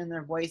inflection in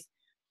their voice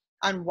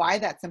on why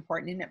that's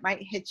important, and it might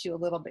hit you a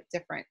little bit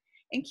different.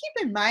 And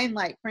keep in mind,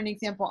 like for an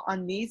example,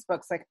 on these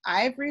books, like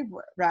I've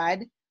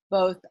read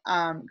both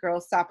Girl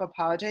Stop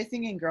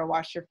Apologizing and Girl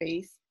Wash Your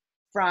Face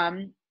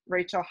from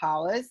Rachel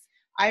Hollis.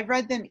 I've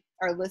read them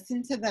or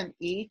listened to them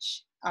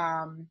each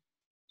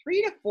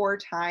 3 to 4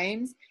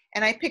 times,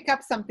 and I pick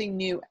up something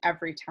new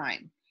every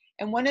time.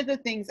 And one of the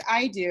things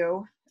I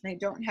do, and I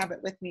don't have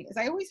it with me, is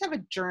I always have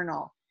a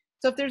journal.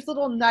 So if there's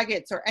little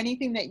nuggets or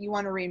anything that you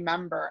want to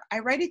remember, I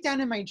write it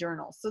down in my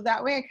journal. So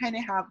that way I kind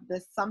of have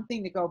this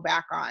something to go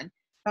back on. If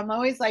I'm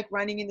always like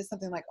running into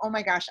something like, oh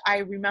my gosh, I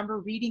remember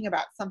reading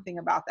about something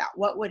about that.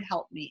 What would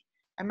help me?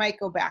 I might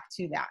go back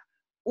to that.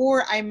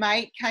 Or I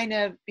might kind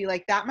of be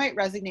like, that might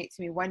resonate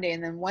to me one day.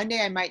 And then one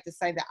day I might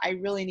decide that I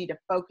really need to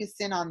focus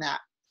in on that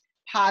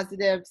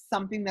positive,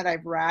 something that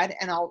I've read,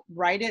 and I'll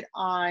write it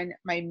on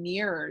my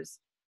mirrors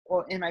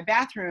or in my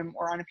bathroom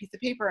or on a piece of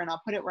paper, and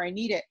I'll put it where I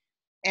need it.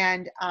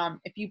 And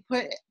if you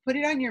put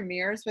it on your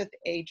mirrors with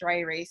a dry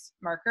erase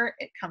marker,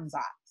 it comes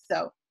off.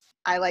 So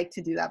I like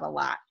to do that a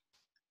lot.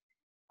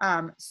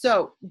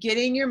 So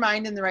getting your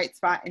mind in the right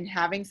spot and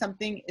having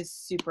something is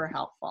super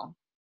helpful.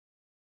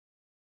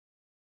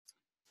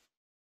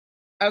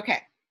 Okay,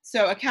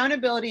 so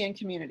accountability and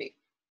community.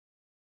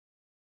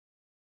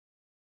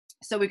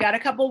 So we got a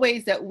couple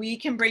ways that we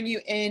can bring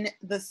you in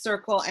the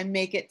circle and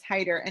make it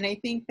tighter. And I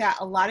think that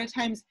a lot of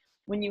times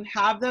when you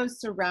have those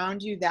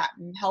surround you that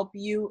help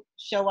you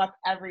show up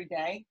every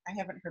day. I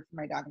haven't heard from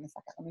my dog in a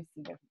second. Let me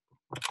see this.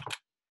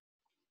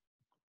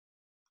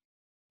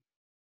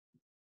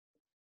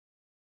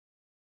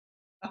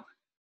 Oh,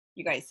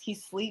 you guys, he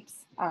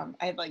sleeps. I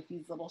have like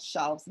these little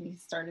shelves and he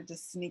started to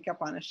sneak up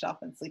on a shelf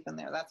and sleep in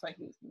there. That's why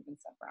he was moving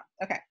stuff around.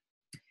 Okay.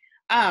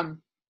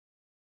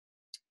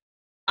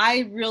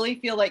 I really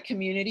feel like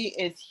community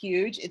is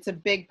huge. It's a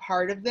big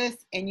part of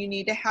this, and you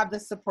need to have the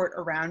support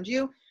around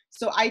you.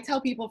 So I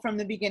tell people from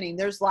the beginning,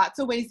 there's lots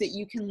of ways that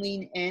you can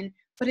lean in,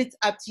 but it's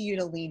up to you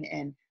to lean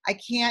in. I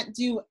can't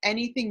do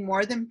anything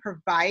more than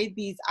provide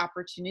these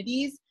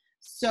opportunities.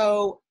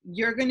 So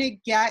you're going to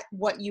get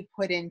what you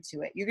put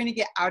into it. You're going to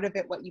get out of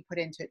it what you put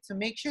into it. So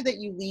make sure that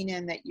you lean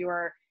in, that you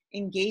are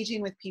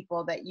engaging with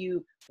people, that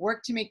you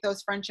work to make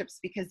those friendships,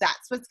 because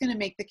that's what's going to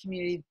make the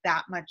community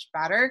that much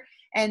better.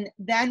 And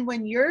then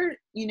when you're,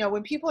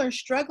 when people are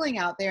struggling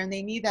out there and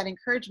they need that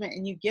encouragement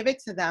and you give it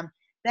to them,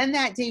 then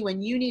that day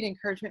when you need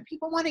encouragement,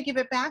 people want to give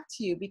it back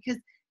to you, because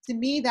to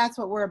me, that's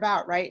what we're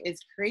about, right? Is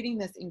creating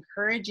this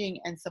encouraging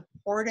and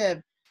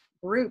supportive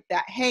group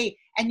that, hey,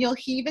 and you'll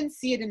even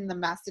see it in the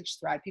message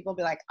thread. People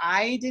be like,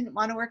 I didn't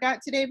want to work out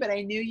today, but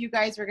I knew you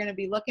guys were going to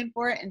be looking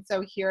for it. And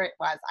so here it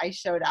was, I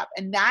showed up.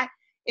 And that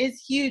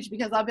is huge,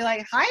 because I'll be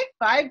like, high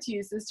five to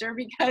you, sister,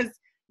 because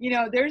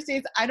there's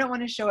days I don't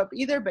want to show up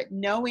either, but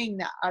knowing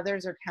that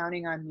others are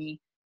counting on me,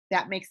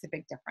 that makes a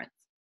big difference.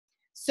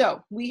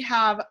 So we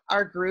have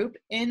our group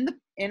in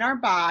our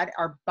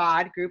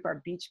BOD group,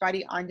 our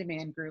Beachbody On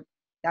Demand group.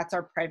 That's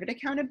our private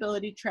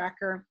accountability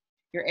tracker.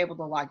 You're able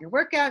to log your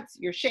workouts,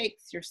 your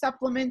shakes, your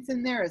supplements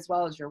in there, as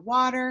well as your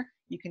water.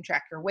 You can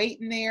track your weight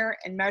in there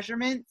and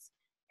measurements.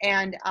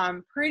 And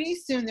pretty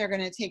soon they're going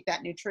to take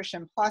that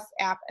Nutrition Plus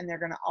app and they're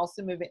going to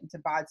also move it into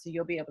BOD, so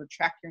you'll be able to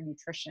track your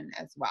nutrition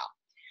as well.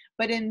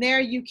 But in there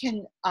you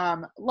can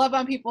love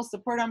on people,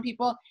 support on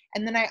people.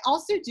 And then I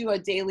also do a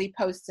daily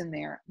post in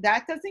there.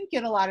 That doesn't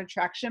get a lot of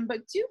traction,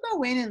 but do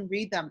go in and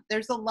read them.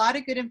 There's a lot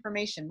of good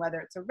information, whether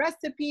it's a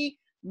recipe,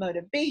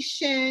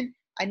 motivation,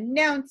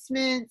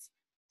 announcements,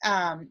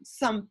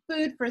 some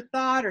food for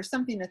thought or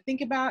something to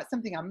think about,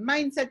 something on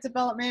mindset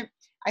development.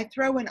 I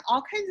throw in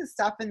all kinds of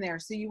stuff in there.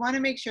 So you want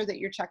to make sure that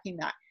you're checking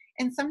that.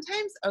 And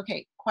sometimes,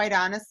 okay, quite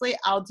honestly,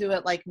 I'll do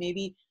it like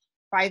maybe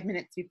 5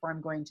 minutes before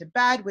I'm going to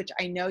bed, which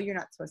I know you're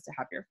not supposed to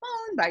have your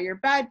phone by your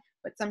bed,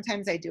 but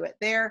sometimes I do it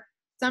there.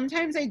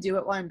 Sometimes I do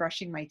it while I'm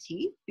brushing my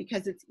teeth,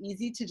 because it's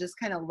easy to just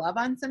kind of love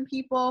on some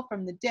people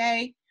from the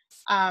day.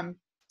 And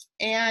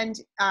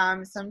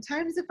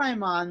sometimes if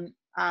I'm on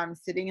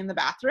sitting in the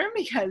bathroom,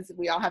 because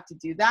we all have to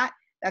do that,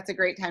 that's a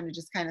great time to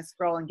just kind of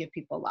scroll and give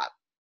people love.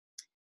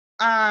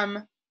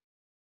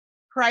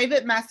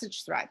 Private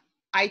message thread.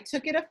 I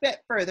took it a bit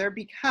further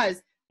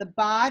because the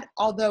BOD,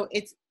 although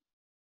it's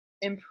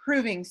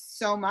improving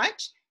so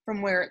much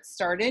from where it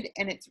started,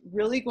 and it's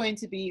really going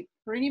to be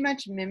pretty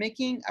much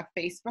mimicking a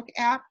Facebook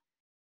app,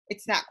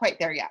 it's not quite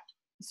there yet.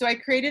 So I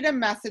created a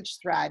message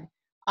thread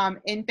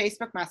in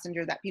Facebook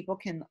Messenger that people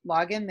can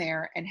log in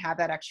there and have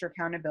that extra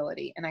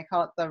accountability. And I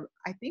call it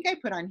I think I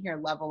put on here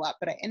Level Up,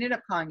 but I ended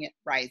up calling it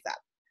Rise Up,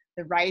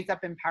 the Rise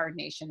Up Empowered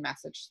Nation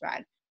message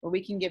thread, where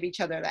we can give each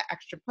other that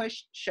extra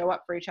push, show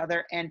up for each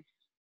other. And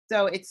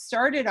so it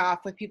started off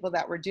with people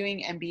that were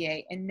doing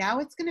MBA, and now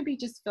it's going to be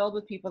just filled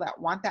with people that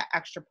want that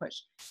extra push.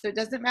 So it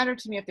doesn't matter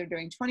to me if they're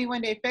doing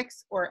 21-day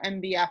fix or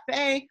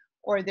MBFA,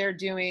 or they're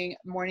doing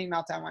Morning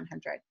Meltdown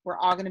 100. We're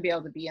all going to be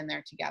able to be in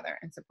there together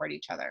and support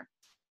each other.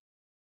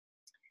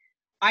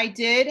 I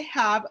did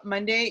have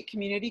Monday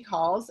community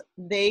calls.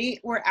 They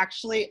were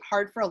actually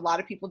hard for a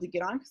lot of people to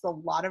get on because a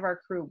lot of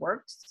our crew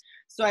works.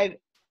 So I've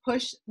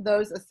pushed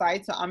those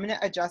aside. So I'm going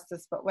to adjust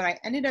this. But what I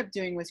ended up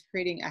doing was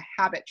creating a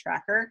habit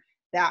tracker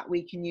that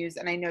we can use.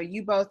 And I know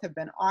you both have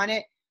been on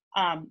it,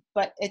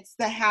 but it's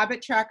the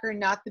habit tracker,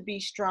 not the Be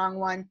Strong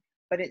one,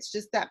 but it's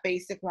just that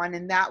basic one.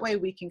 And that way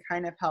we can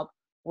kind of help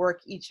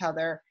work each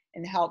other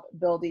and help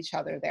build each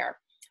other there.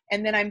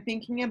 And then I'm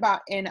thinking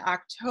about in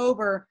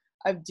October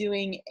of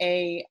doing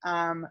a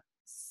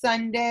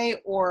Sunday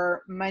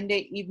or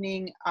Monday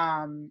evening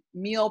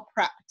meal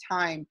prep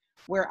time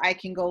where I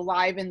can go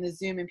live in the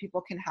Zoom and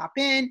people can hop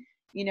in,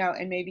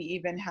 and maybe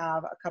even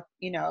have a cup,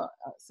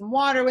 some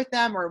water with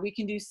them, or we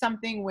can do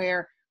something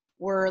where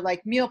we're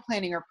like meal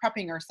planning or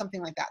prepping or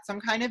something like that. So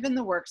I'm kind of in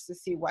the works to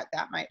see what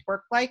that might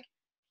work like.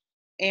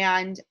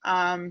 And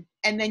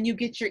then you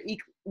get your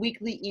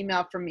weekly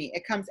email from me.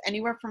 It comes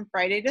anywhere from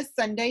Friday to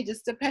Sunday,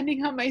 just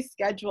depending on my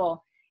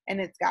schedule. and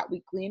it's got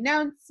weekly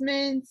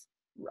announcements.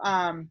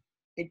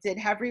 It did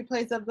have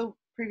replays of the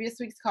previous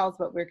week's calls,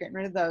 but we're getting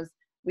rid of those.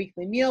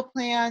 Weekly meal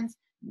plans,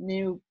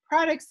 new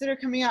products that are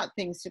coming out,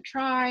 things to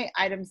try,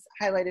 items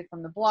highlighted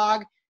from the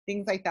blog,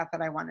 things like that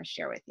that I want to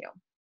share with you.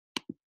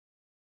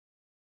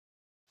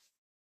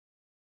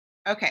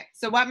 Okay,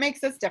 so what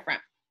makes us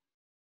different?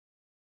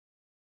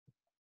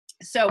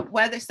 So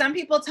whether some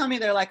people tell me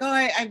they're like,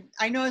 oh,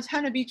 I know a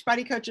ton of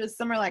Beachbody coaches.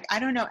 Some are like, I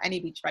don't know any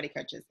Beachbody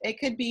coaches. It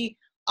could be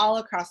all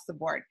across the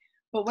board.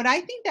 But what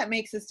I think that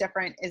makes us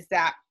different is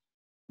that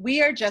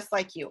we are just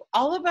like you.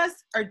 All of us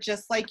are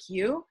just like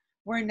you.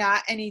 We're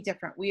not any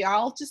different. We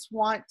all just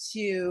want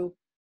to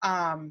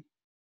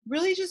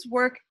really just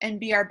work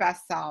and be our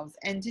best selves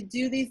and to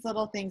do these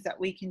little things that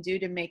we can do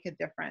to make a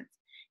difference.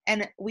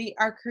 And we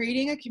are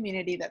creating a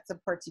community that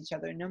supports each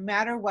other no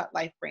matter what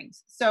life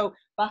brings. So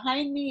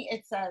behind me,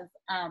 it says,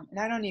 and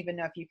I don't even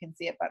know if you can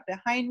see it, but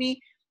behind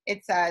me,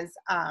 it says,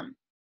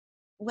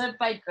 live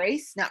by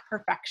grace, not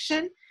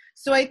perfection.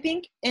 So I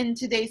think in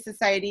today's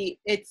society,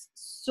 it's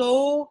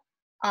so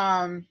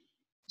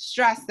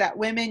stressed that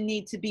women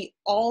need to be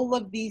all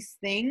of these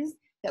things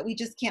that we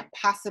just can't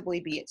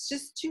possibly be. It's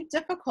just too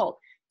difficult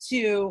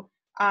to,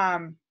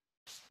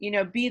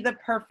 be the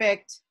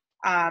perfect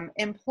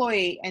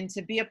employee and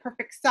to be a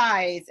perfect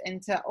size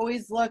and to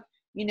always look,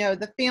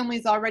 the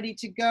family's all ready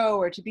to go,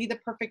 or to be the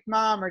perfect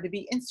mom, or to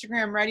be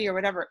Instagram ready or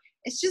whatever.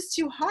 It's just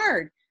too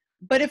hard.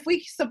 But if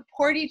we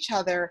support each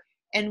other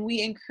and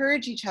we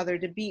encourage each other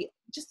to be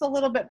just a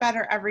little bit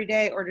better every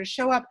day, or to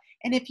show up,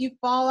 and if you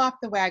fall off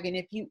the wagon,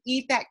 if you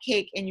eat that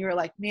cake and you're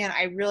like, man,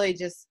 I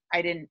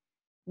didn't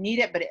need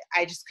it, but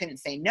I just couldn't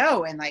say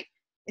no. And like,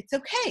 it's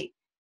okay.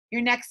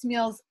 Your next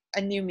meal's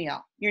a new meal.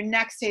 Your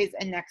next day is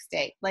a next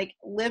day. Like,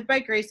 live by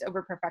grace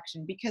over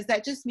perfection, because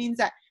that just means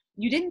that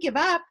you didn't give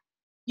up.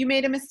 You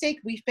made a mistake.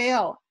 We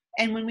fail.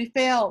 And when we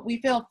fail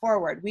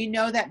forward. We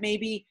know that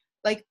maybe,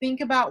 like,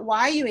 think about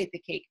why you ate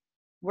the cake.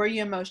 Were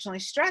you emotionally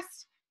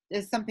stressed?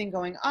 Is something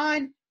going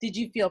on? Did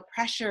you feel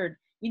pressured?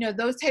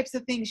 Those types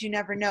of things you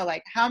never know.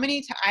 Like, how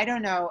many times, I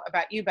don't know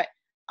about you, but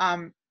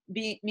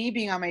me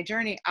being on my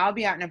journey, I'll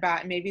be out and about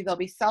and maybe they'll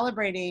be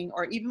celebrating,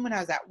 or even when I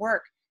was at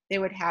work, they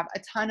would have a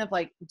ton of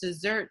like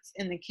desserts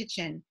in the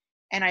kitchen.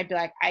 And I'd be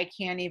like, I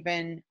can't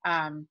even,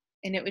 and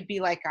it would be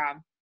like,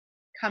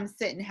 come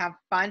sit and have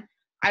fun.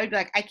 I would be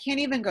like, I can't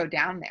even go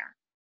down there,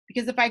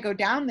 because if I go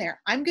down there,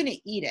 I'm going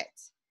to eat it.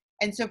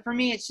 And so for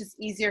me, it's just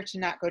easier to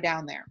not go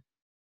down there.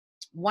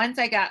 Once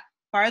I got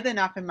farther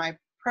enough in my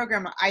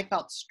program, I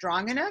felt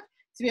strong enough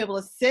to be able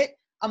to sit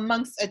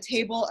amongst a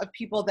table of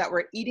people that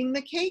were eating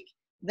the cake,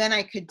 then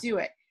I could do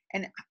it.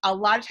 And a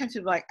lot of times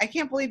people are like, I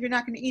can't believe you're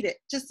not going to eat it.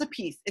 Just a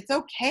piece. It's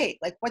okay.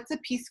 Like, what's a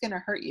piece going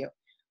to hurt you?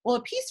 Well,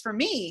 a piece for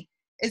me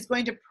is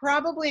going to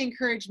probably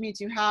encourage me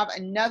to have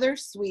another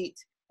sweet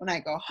when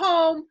I go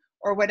home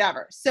or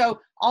whatever.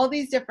 So all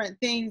these different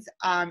things,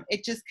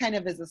 it just kind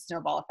of is a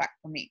snowball effect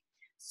for me.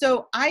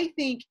 So I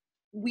think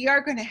we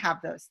are going to have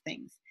those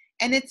things.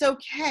 And it's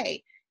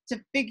okay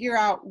to figure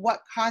out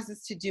what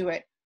causes to do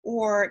it,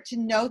 or to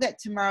know that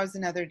tomorrow's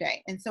another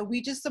day. And so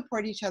we just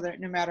support each other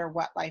no matter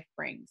what life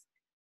brings.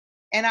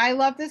 And I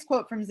love this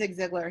quote from Zig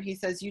Ziglar. He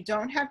says, you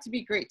don't have to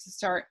be great to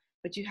start,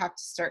 but you have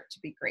to start to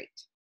be great.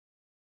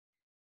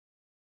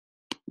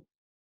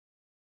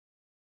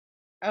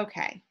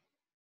 Okay.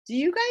 Do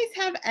you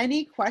guys have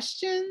any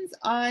questions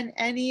on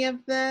any of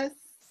this?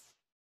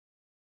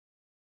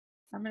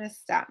 I'm going to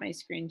stop my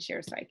screen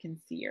share so I can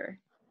see your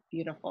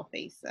beautiful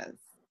faces.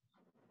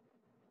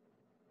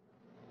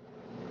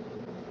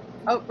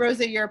 Oh,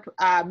 Rosa, you're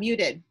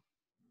muted.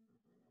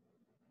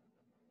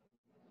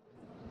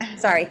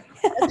 Sorry.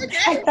 Okay.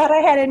 I thought I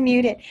had it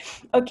muted.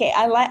 Okay,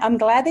 I'm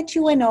glad that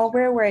you went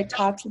over where it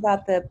talks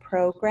about the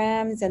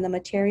programs and the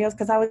materials,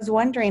 because I was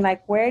wondering,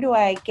 like, where do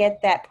I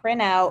get that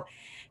printout?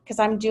 Because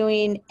I'm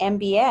doing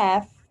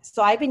MBF,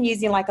 so I've been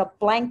using like a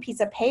blank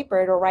piece of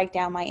paper to write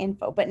down my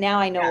info, but now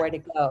I know where to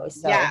go,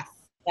 so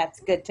that's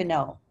good to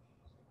know.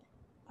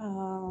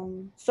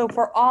 So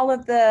for all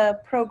of the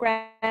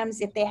programs,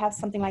 if they have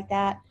something like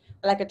that,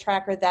 like a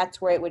tracker, that's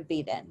where it would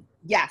be then?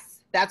 Yes,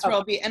 that's where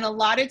it'll be. And a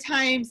lot of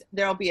times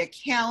there'll be a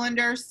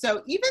calendar.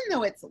 So even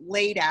though it's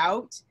laid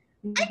out,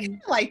 I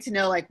kind of like to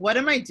know, like, what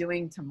am I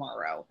doing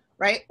tomorrow,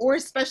 right? Or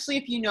especially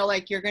if you know,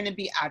 like, you're going to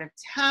be out of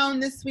town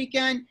this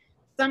weekend.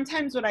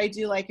 Sometimes what I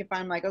do, like, if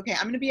I'm like, okay,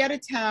 I'm going to be out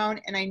of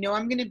town and I know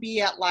I'm going to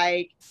be at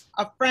like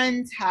a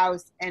friend's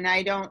house and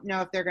I don't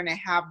know if they're going to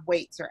have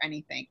weights or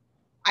anything,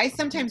 I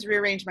sometimes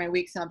rearrange my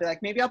weeks and I'll be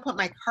like, maybe I'll put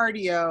my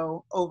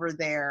cardio over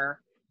there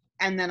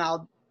and then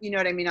I'll, you know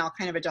what I mean? I'll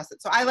kind of adjust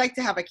it. So I like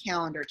to have a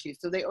calendar too.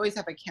 So they always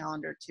have a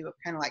calendar too, of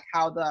kind of like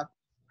how the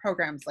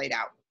program's laid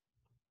out.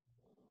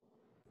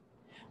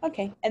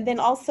 Okay. And then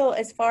also,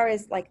 as far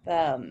as like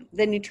the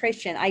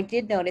nutrition, I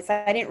did notice,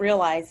 I didn't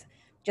realize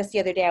just the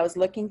other day, I was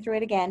looking through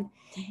it again.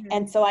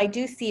 And so I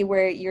do see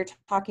where you're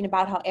talking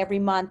about how every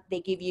month they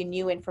give you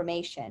new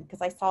information,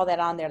 because I saw that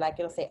on there, like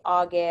it'll say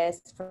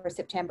August, for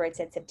September it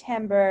said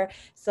September.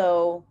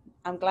 So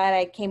I'm glad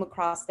I came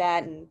across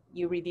that and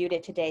you reviewed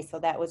it today. So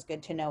that was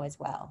good to know as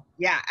well.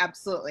 Yeah,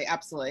 absolutely.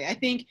 Absolutely. I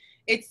think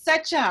it's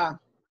such a,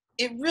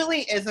 it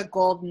really is a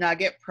gold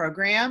nugget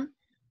program.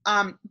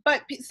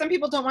 But some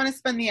people don't want to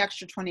spend the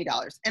extra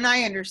 $20, and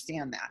I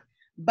understand that.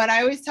 But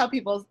I always tell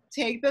people,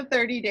 take the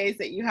 30 days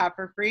that you have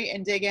for free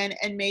and dig in,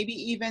 and maybe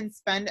even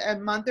spend a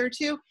month or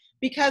two,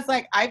 because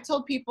like I've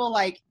told people,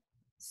 like,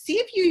 see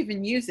if you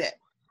even use it.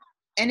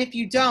 And if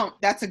you don't,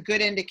 that's a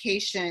good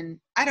indication.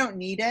 I don't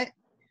need it.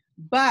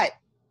 But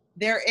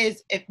there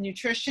is, if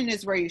nutrition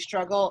is where you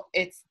struggle,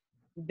 it's,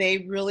 they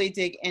really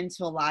dig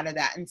into a lot of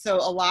that. And so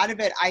a lot of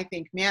it, I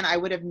think, man, I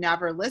would have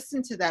never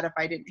listened to that if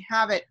I didn't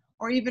have it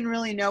or even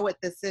really know what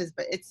this is,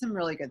 but it's some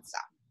really good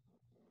stuff.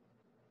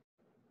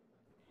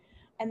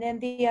 And then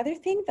the other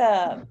thing,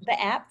 the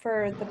app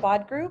for the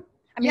bod group,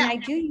 I mean, Yeah. I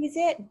do use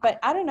it, but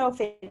I don't know if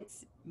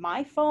it's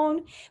my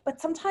phone, but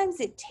sometimes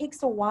it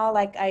takes a while.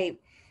 Like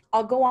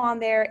I'll go on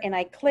there and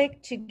I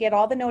click to get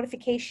all the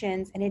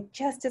notifications and it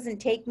just doesn't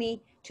take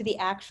me to the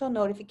actual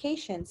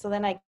notification. So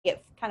then I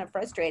get kind of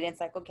frustrated. It's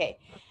like, okay,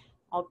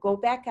 I'll go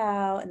back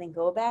out and then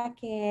go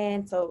back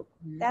in. So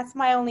that's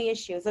my only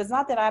issue. So it's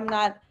not that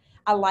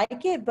I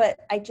like it, but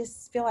I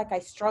just feel like I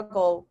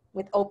struggle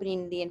with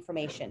opening the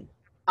information.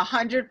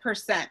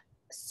 100%.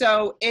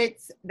 So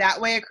it's that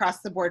way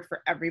across the board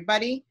for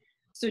everybody.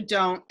 So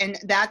don't, and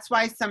that's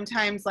why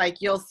sometimes like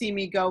you'll see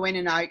me go in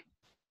and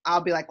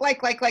I'll be like,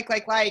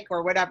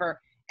 or whatever.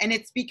 And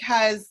it's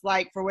because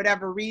like, for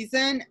whatever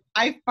reason,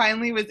 I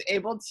finally was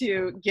able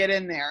to get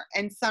in there.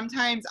 And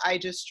sometimes I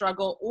just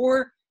struggle,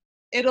 or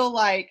it'll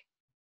like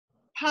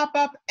pop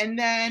up and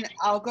then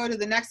I'll go to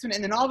the next one.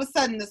 And then all of a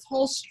sudden this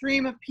whole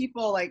stream of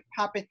people like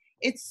pop in.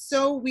 It's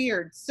so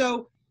weird.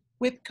 So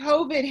with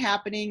COVID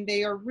happening,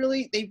 they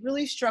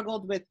really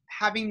struggled with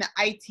having the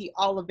IT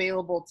all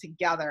available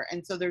together.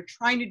 And so they're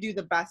trying to do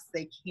the best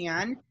they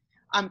can,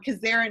 because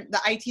they're in the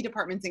IT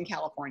department's in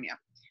California,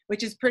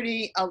 which is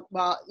pretty,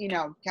 well, you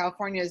know,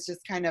 California is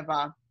just kind of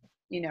a,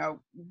 you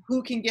know,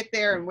 who can get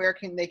there and where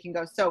they can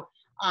go. So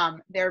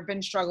they've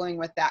been struggling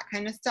with that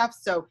kind of stuff.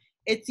 So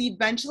it's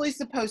eventually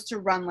supposed to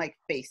run like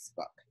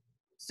Facebook.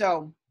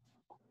 So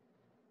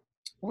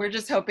we're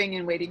just hoping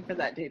and waiting for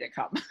that day to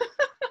come.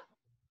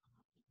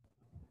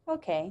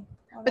 Okay.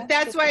 Well, But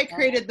that's why I good to know.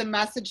 created the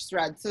message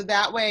thread. So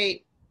that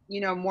way, you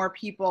know, more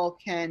people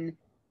can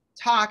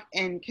talk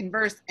and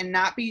converse and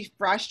not be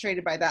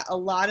frustrated by that. A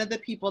lot of the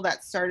people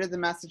that started the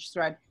message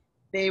thread,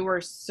 they were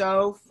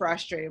so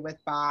frustrated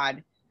with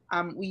BOD.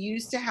 We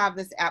used to have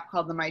this app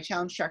called the My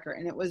Challenge Tracker,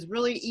 and it was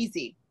really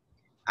easy.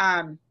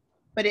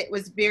 But it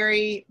was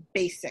very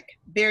basic,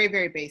 very,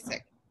 very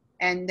basic.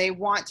 And they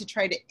want to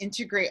try to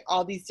integrate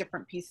all these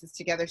different pieces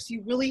together. So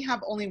you really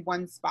have only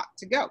one spot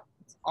to go.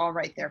 It's all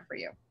right there for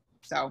you.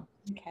 So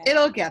Okay.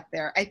 it'll get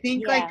there. I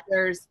think Yeah. like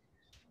there's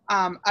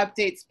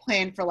updates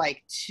planned for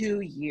like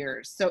 2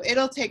 years. So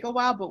it'll take a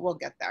while, but we'll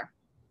get there.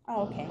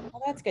 Oh, okay.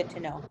 Well, that's good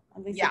to know.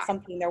 At least Yeah. it's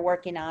something they're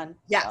working on.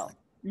 Yes. So,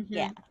 Mm-hmm.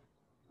 yeah.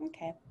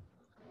 Okay.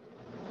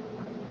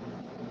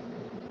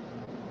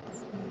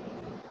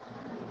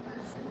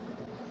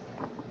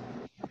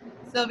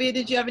 Sylvia,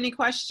 did you have any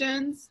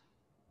questions?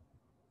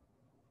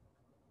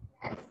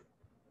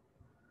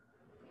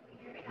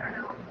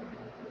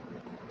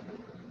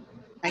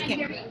 I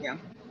can't hear you.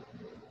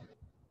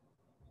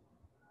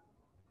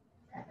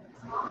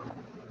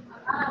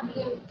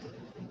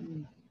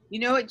 You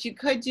know what you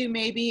could do,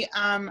 maybe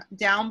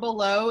down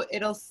below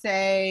it'll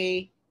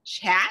say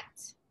chat.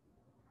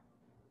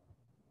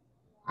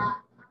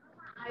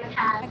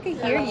 I could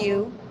hear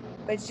you,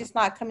 but it's just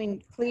not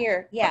coming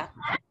clear. Yeah.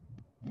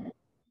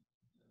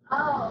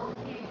 Oh,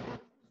 okay.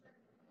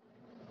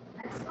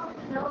 I just want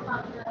to know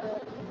about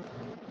the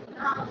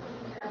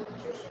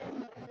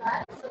nutrition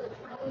gut, so the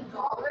 $20.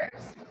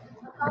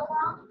 How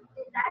long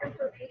is that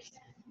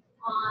information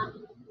on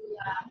the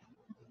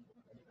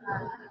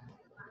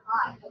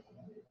live? Do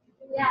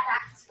we have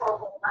access for a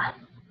whole month?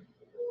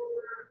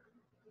 Or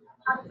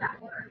how does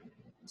that work?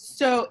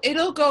 So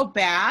it'll go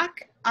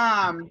back.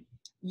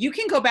 You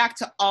can go back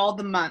to all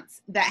the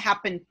months that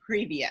happened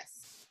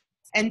previous.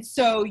 And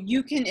so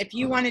you can, if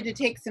you wanted to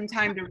take some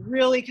time to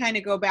really kind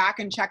of go back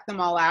and check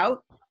them all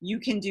out, you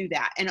can do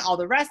that. And all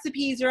the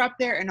recipes are up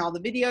there and all the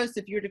videos.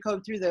 If you were to go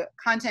through the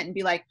content and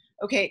be like,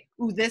 okay,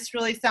 ooh, this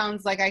really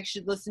sounds like I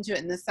should listen to it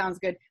and this sounds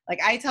good.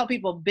 Like I tell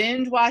people,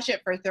 binge watch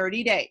it for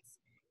 30 days.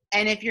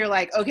 And if you're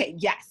like, okay,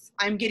 yes,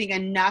 I'm getting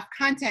enough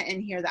content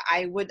in here that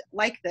I would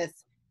like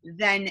this,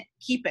 then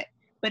keep it.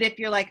 But if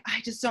you're like,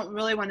 I just don't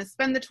really want to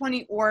spend the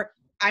 20, or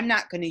I'm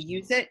not going to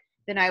use it,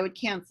 then I would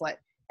cancel it.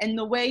 And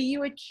the way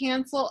you would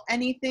cancel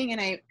anything, and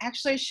I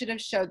actually should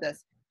have showed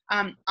this,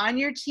 on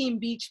your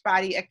Team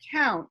Beachbody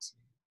account,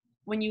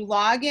 when you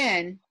log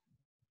in,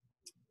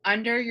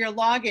 under your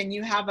login,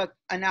 you have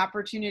an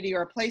opportunity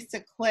or a place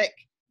to click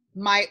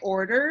My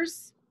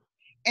Orders.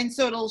 And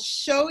so it'll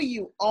show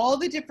you all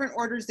the different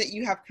orders that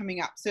you have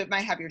coming up. So it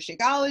might have your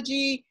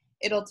Shakeology,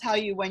 it'll tell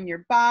you when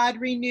your BOD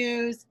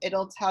renews,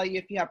 it'll tell you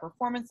if you have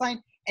Performance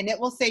Line, and it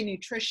will say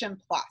Nutrition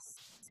Plus.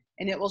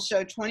 and it will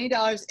show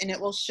 $20 and it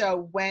will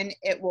show when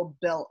it will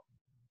bill.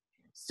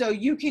 So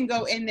you can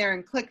go in there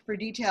and click for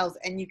details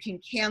and you can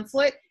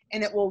cancel it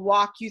and it will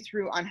walk you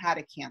through on how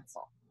to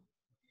cancel.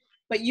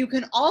 But you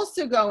can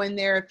also go in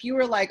there if you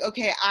were like,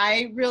 okay,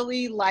 I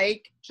really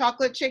like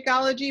chocolate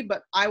Shakeology,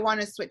 but I want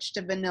to switch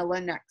to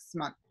vanilla next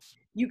month.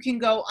 You can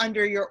go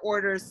under your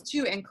orders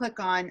too and click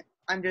on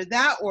under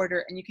that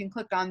order, and you can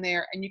click on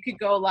there and you could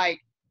go like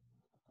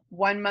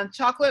 1 month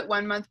chocolate,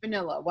 1 month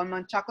vanilla, 1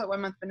 month chocolate, 1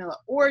 month vanilla.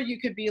 Or you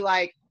could be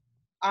like,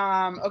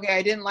 okay,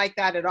 I didn't like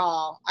that at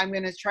all. I'm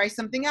going to try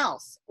something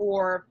else.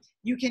 Or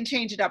you can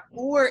change it up.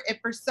 Or if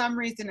for some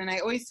reason, and I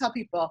always tell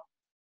people,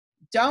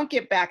 don't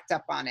get backed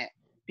up on it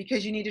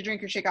because you need to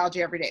drink your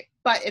Shakeology every day.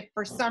 But if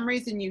for some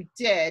reason you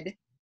did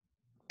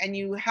and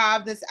you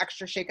have this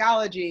extra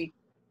Shakeology,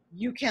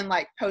 you can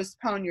like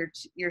postpone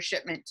your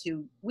shipment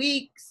 2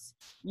 weeks.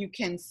 You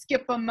can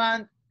skip a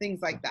month,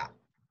 things like that.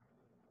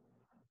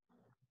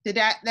 Did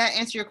that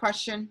answer your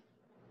question?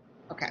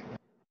 Okay.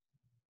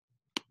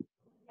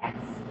 Yes.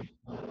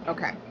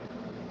 Okay.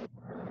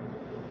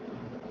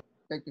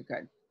 Good, good,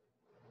 good.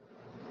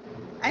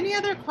 Any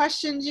other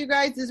questions, you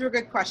guys? These were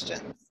good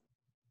questions.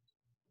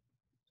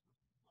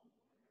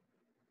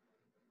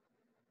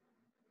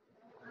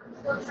 I'm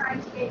still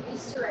trying to get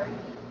used to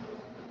everything.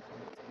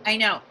 I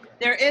know.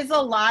 There is a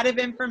lot of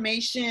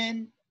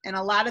information and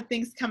a lot of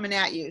things coming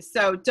at you.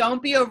 So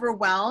don't be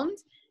overwhelmed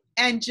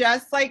and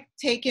just like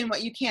take in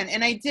what you can.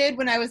 And I did,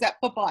 when I was at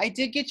football, I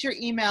did get your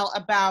email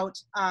about,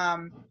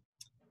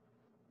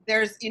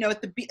 there's, you know,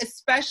 at the,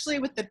 especially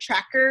with the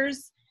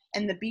trackers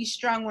and the Be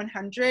Strong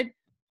 100,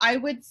 I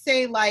would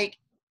say like,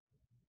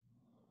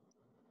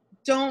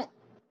 don't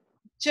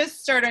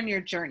just start on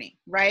your journey,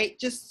 right?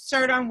 Just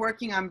start on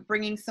working on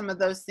bringing some of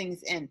those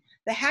things in.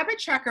 The habit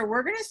tracker,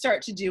 we're going to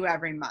start to do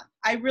every month.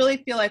 I really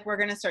feel like we're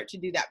going to start to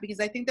do that because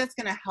I think that's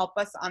going to help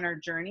us on our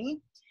journey.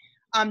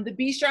 The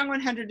Be Strong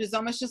 100 is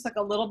almost just like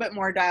a little bit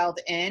more dialed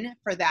in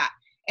for that.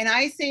 And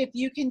I say if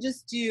you can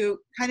just do,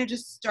 kind of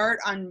just start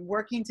on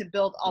working to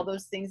build all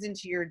those things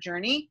into your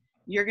journey,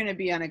 you're going to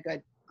be on a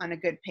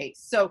good pace.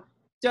 So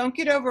don't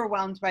get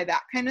overwhelmed by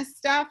that kind of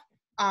stuff.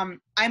 I'm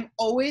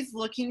always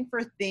looking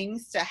for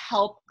things to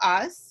help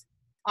us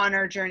on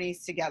our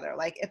journeys together.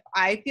 Like if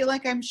I feel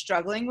like I'm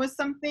struggling with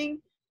something,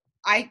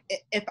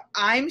 if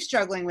I'm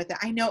struggling with it,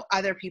 I know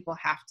other people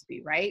have to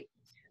be, right?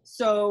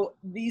 So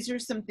these are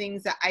some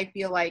things that I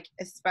feel like,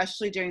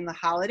 especially during the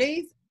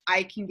holidays,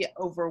 I can get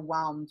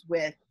overwhelmed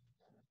with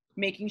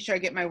making sure I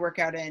get my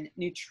workout in.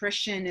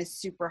 Nutrition is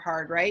super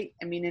hard, right?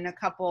 I mean, in a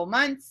couple of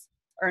months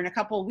or in a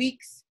couple of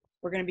weeks,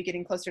 we're going to be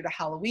getting closer to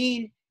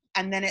Halloween.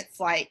 And then it's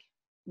like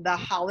the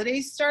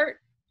holidays start.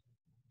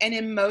 And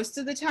in most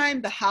of the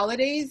time, the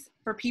holidays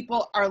for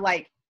people are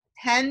like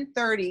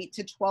 10:30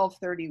 to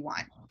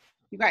 12:31.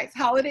 You guys,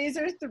 holidays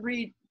are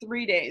three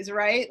days,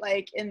 right?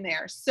 Like in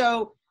there.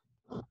 So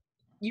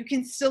you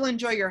can still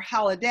enjoy your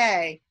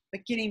holiday,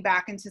 but getting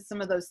back into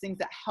some of those things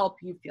that help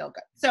you feel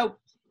good. So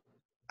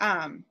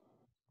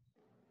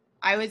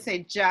I would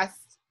say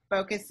just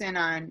focus in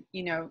on,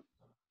 you know,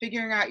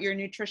 figuring out your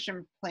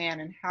nutrition plan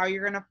and how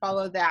you're going to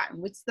follow that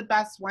and what's the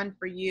best one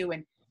for you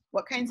and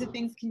what kinds of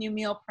things can you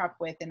meal prep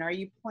with and are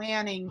you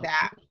planning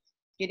that,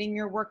 getting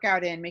your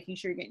workout in, making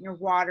sure you're getting your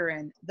water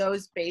in,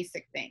 those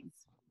basic things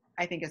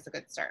I think is a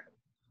good start.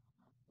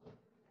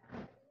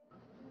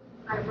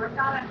 I work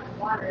out and my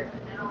water,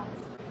 but now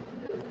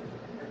food.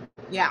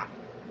 Yeah.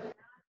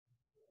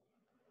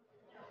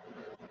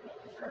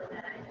 Sure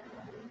that I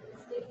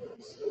stick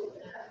to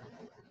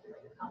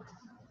because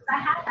I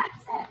had that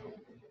set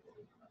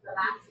the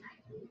last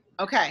night.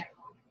 Okay.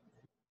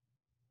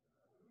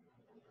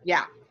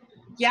 Yeah.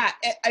 Yeah,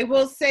 I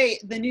will say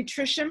the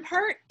nutrition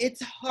part,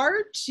 it's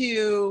hard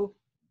to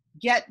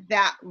get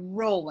that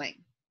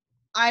rolling.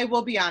 I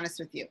will be honest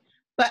with you.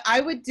 But I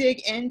would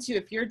dig into,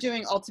 if you're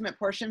doing Ultimate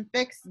Portion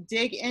Fix,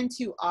 dig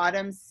into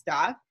Autumn's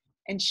stuff.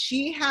 And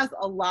she has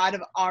a lot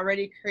of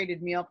already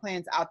created meal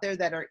plans out there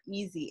that are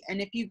easy.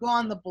 And if you go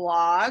on the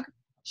blog,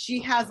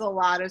 she has a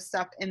lot of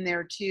stuff in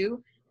there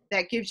too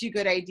that gives you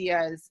good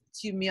ideas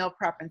to meal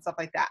prep and stuff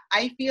like that.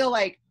 I feel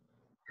like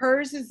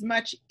hers is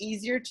much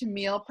easier to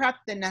meal prep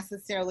than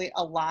necessarily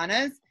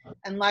Alana's,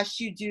 unless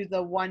you do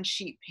the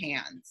 1-sheet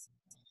pans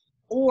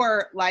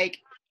or like,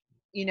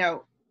 you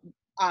know,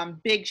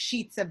 big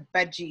sheets of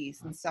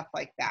veggies and stuff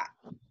like that.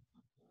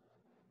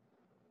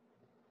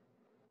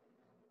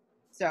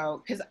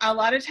 So, because a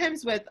lot of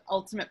times with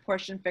Ultimate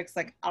Portion Fix,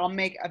 like I'll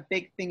make a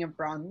big thing of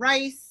brown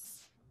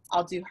rice,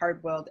 I'll do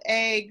hard-boiled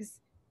eggs,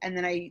 and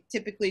then I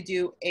typically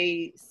do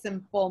a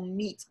simple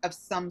meat of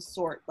some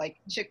sort, like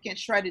chicken,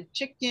 shredded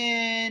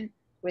chicken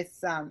with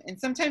some, and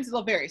sometimes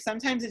it'll vary.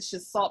 Sometimes it's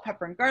just salt,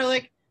 pepper, and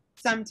garlic.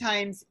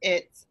 Sometimes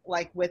it's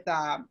like with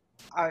enchilada,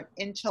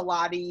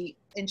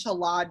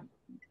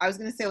 I was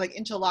gonna say like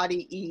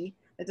enchilada-y,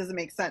 that doesn't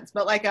make sense,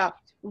 but like a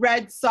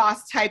red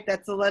sauce type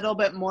that's a little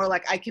bit more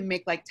like I can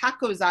make like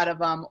tacos out of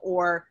them,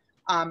 or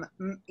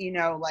you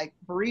know, like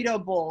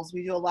burrito bowls.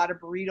 We do a lot of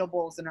burrito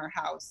bowls in our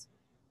house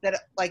that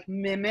like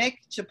mimic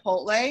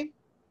Chipotle.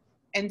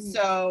 And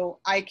so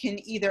I can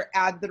either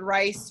add the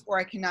rice or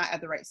I cannot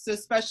add the rice. So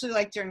especially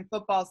like during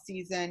football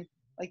season,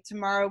 like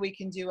tomorrow we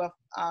can do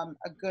a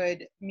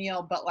good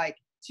meal, but like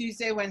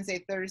Tuesday,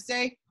 Wednesday,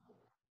 Thursday,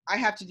 I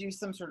have to do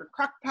some sort of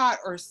crock pot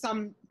or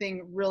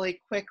something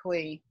really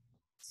quickly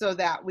so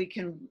that we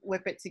can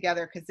whip it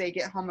together because they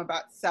get home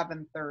about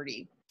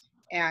 7:30.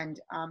 And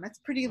it's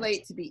pretty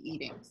late to be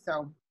eating.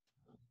 So.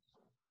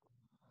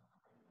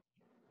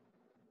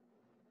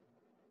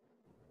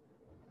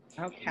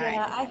 Okay.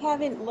 Yeah, I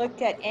haven't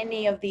looked at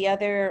any of the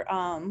other,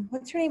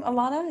 what's her name?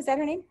 Alana? Is that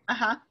her name?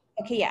 Uh-huh.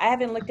 Okay, yeah, I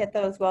haven't looked at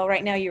those. Well,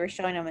 right now you were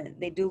showing them and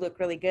they do look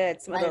really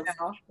good, some of I those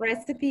know.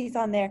 recipes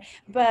on there.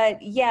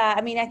 But yeah,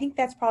 I mean, I think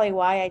that's probably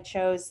why I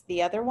chose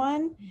the other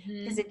one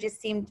because it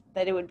just seemed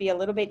that it would be a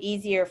little bit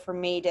easier for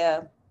me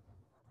to,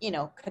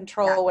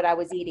 control what I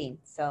was eating.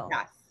 So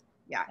Yes.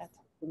 Yes. that's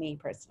for me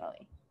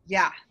personally.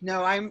 Yeah.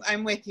 No,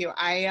 I'm with you.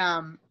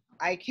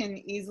 I can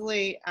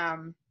easily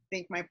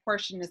think my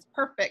portion is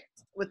perfect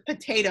with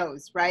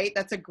potatoes, right?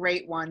 That's a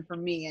great one for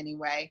me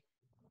anyway.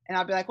 And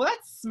I'll be like, well,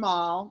 that's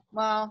small.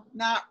 Well,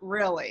 not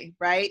really,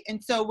 right?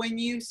 And so when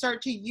you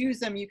start to use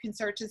them, you can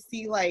start to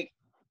see like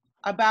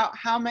about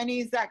how many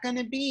is that going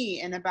to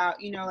be and about,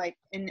 like,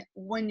 and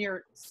when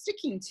you're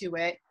sticking to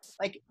it,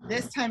 like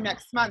this time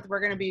next month, we're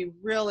going to be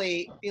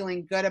really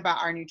feeling good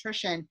about our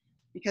nutrition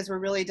because we're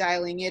really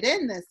dialing it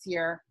in this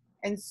year.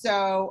 And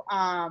so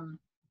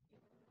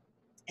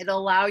it'll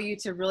allow you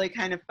to really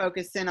kind of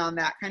focus in on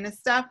that kind of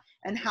stuff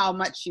and how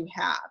much you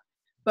have.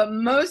 But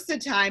most of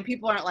the time,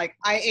 people aren't like,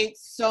 I ate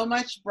so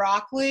much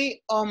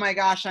broccoli. Oh my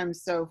gosh, I'm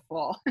so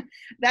full.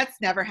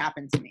 That's never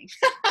happened to me.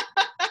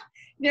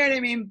 You know what I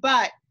mean?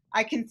 But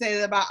I can say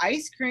that about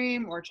ice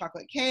cream or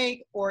chocolate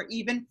cake or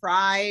even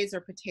fries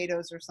or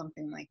potatoes or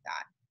something like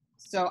that.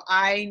 So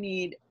I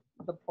need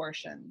the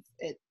portions.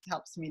 It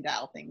helps me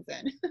dial things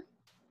in.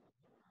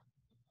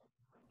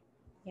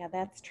 Yeah,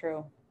 that's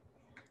true.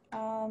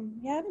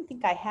 Yeah, I don't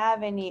think I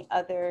have any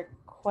other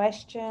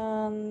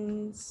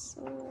questions.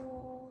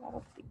 I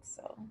don't think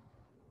so.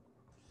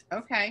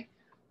 Okay.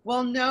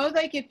 Well, know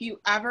like if you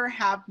ever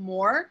have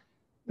more,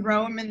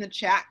 throw them in the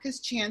chat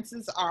because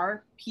chances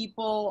are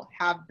people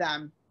have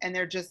them and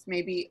they're just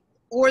maybe,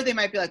 or they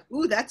might be like,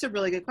 ooh, that's a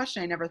really good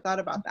question. I never thought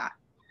about that.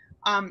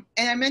 And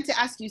I meant to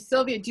ask you,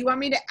 Sylvia, do you want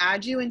me to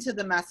add you into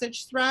the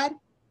message thread?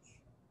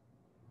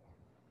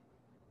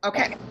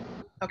 Okay.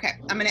 Okay.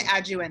 I'm going to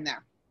add you in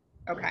there.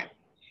 Okay.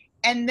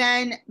 And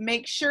then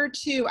make sure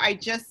to, I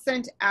just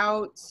sent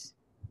out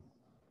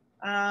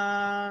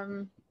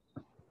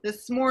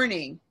this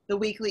morning, the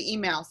weekly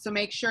email. So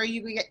make sure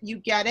you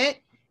get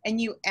it and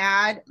you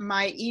add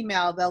my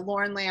email, the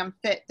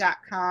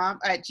laurenlamfit.com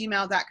at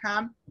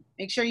gmail.com.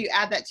 Make sure you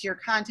add that to your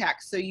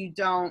contacts so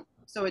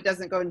it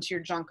doesn't go into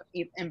your junk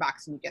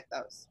inbox and you get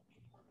those.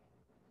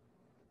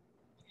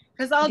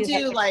 Because I'll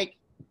do like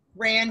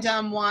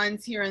random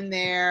ones here and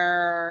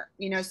there,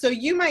 so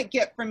you might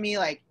get from me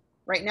like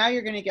right now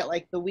you're going to get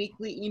like the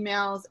weekly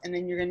emails and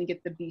then you're going to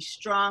get the Be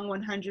Strong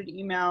 100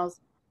 emails.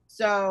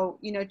 So,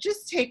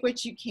 just take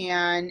what you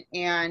can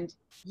and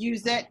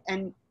use it.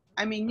 And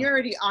I mean, you're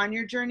already on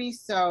your journey.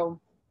 So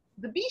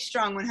the Be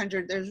Strong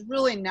 100, there's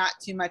really not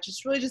too much.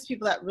 It's really just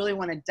people that really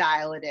want to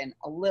dial it in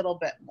a little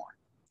bit more.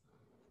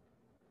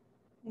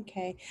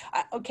 Okay.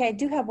 I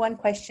do have one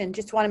question.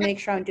 Just want to make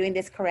sure I'm doing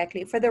this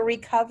correctly. For the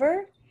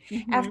Recover,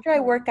 after I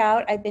work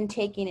out, I've been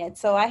taking it.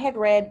 So I had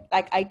read,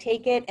 like, I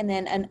take it and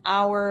then an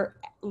hour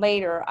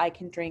later I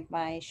can drink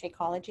my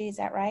Shakeology. Is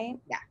that right?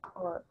 Yeah.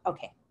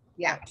 Okay.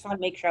 Yeah. I just want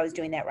to make sure I was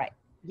doing that right.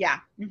 Yeah.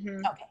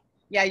 Okay.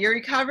 Yeah. Your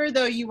Recover,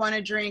 though, you want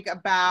to drink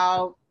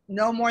about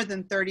no more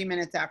than 30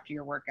 minutes after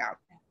your workout.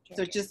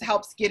 So it just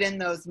helps get in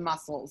those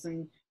muscles.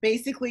 And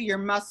basically your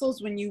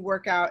muscles, when you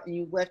work out and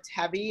you lift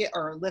heavy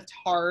or lift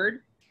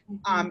hard,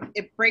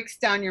 it breaks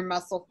down your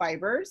muscle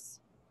fibers.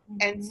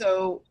 And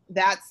so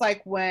that's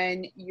like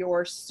when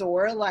you're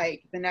sore,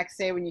 like the next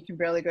day when you can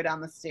barely go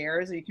down the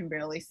stairs or you can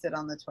barely sit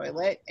on the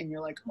toilet and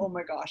you're like, oh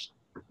my gosh,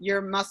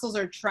 your muscles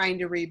are trying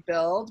to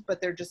rebuild,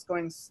 but they're just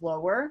going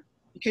slower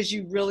because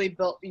you really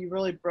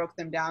broke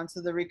them down.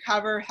 So the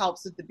Recover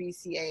helps with the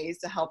BCAAs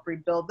to help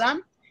rebuild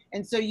them.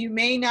 And so you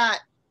may not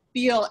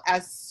feel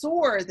as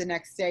sore the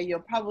next day. You'll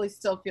probably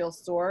still feel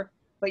sore,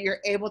 but you're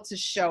able to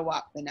show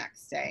up the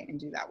next day and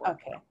do that work.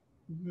 Okay.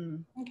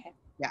 Okay.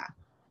 Yeah.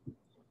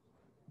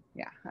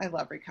 Yeah. I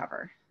love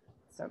Recover.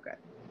 So good.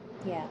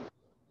 Yeah.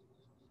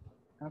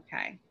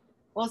 Okay.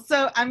 Well,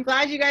 so I'm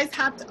glad you guys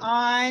hopped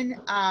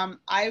on.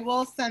 I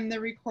will send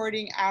the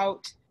recording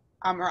out,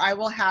 or I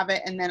will have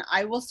it, and then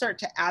I will start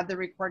to add the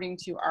recording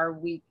to our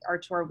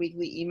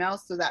weekly emails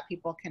so that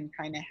people can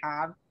kind of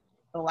have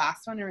the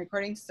last one in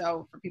recording.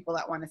 So for people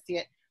that want to see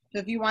it. So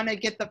if you want to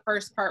get the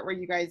first part where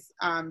you guys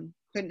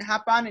couldn't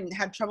hop on and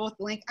had trouble with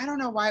the link, I don't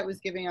know why it was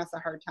giving us a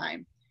hard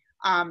time.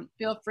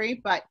 Feel free,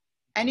 but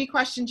any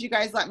questions you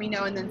guys let me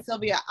know. And then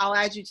Sylvia, I'll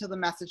add you to the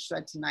message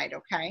thread tonight.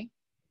 Okay.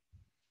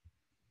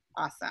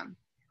 Awesome.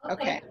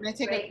 Okay. I'm going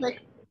to take a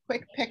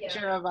quick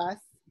picture of us.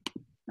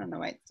 I don't know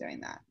why it's doing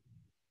that.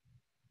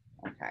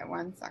 Okay.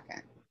 1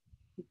 second.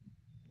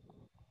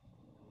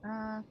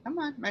 Come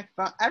on, my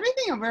phone.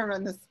 Everything over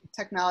in this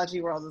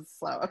technology world is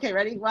slow. Okay,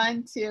 ready?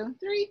 1, 2,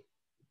 3.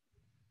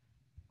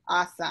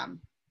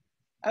 Awesome.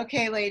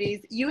 Okay,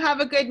 ladies, you have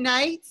a good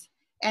night,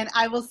 and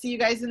I will see you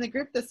guys in the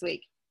group this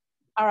week.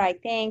 All right,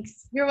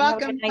 thanks. You're You have a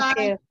welcome. good night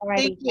Bye. too. All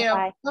righty, Thank you.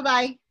 bye-bye.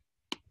 Bye-bye.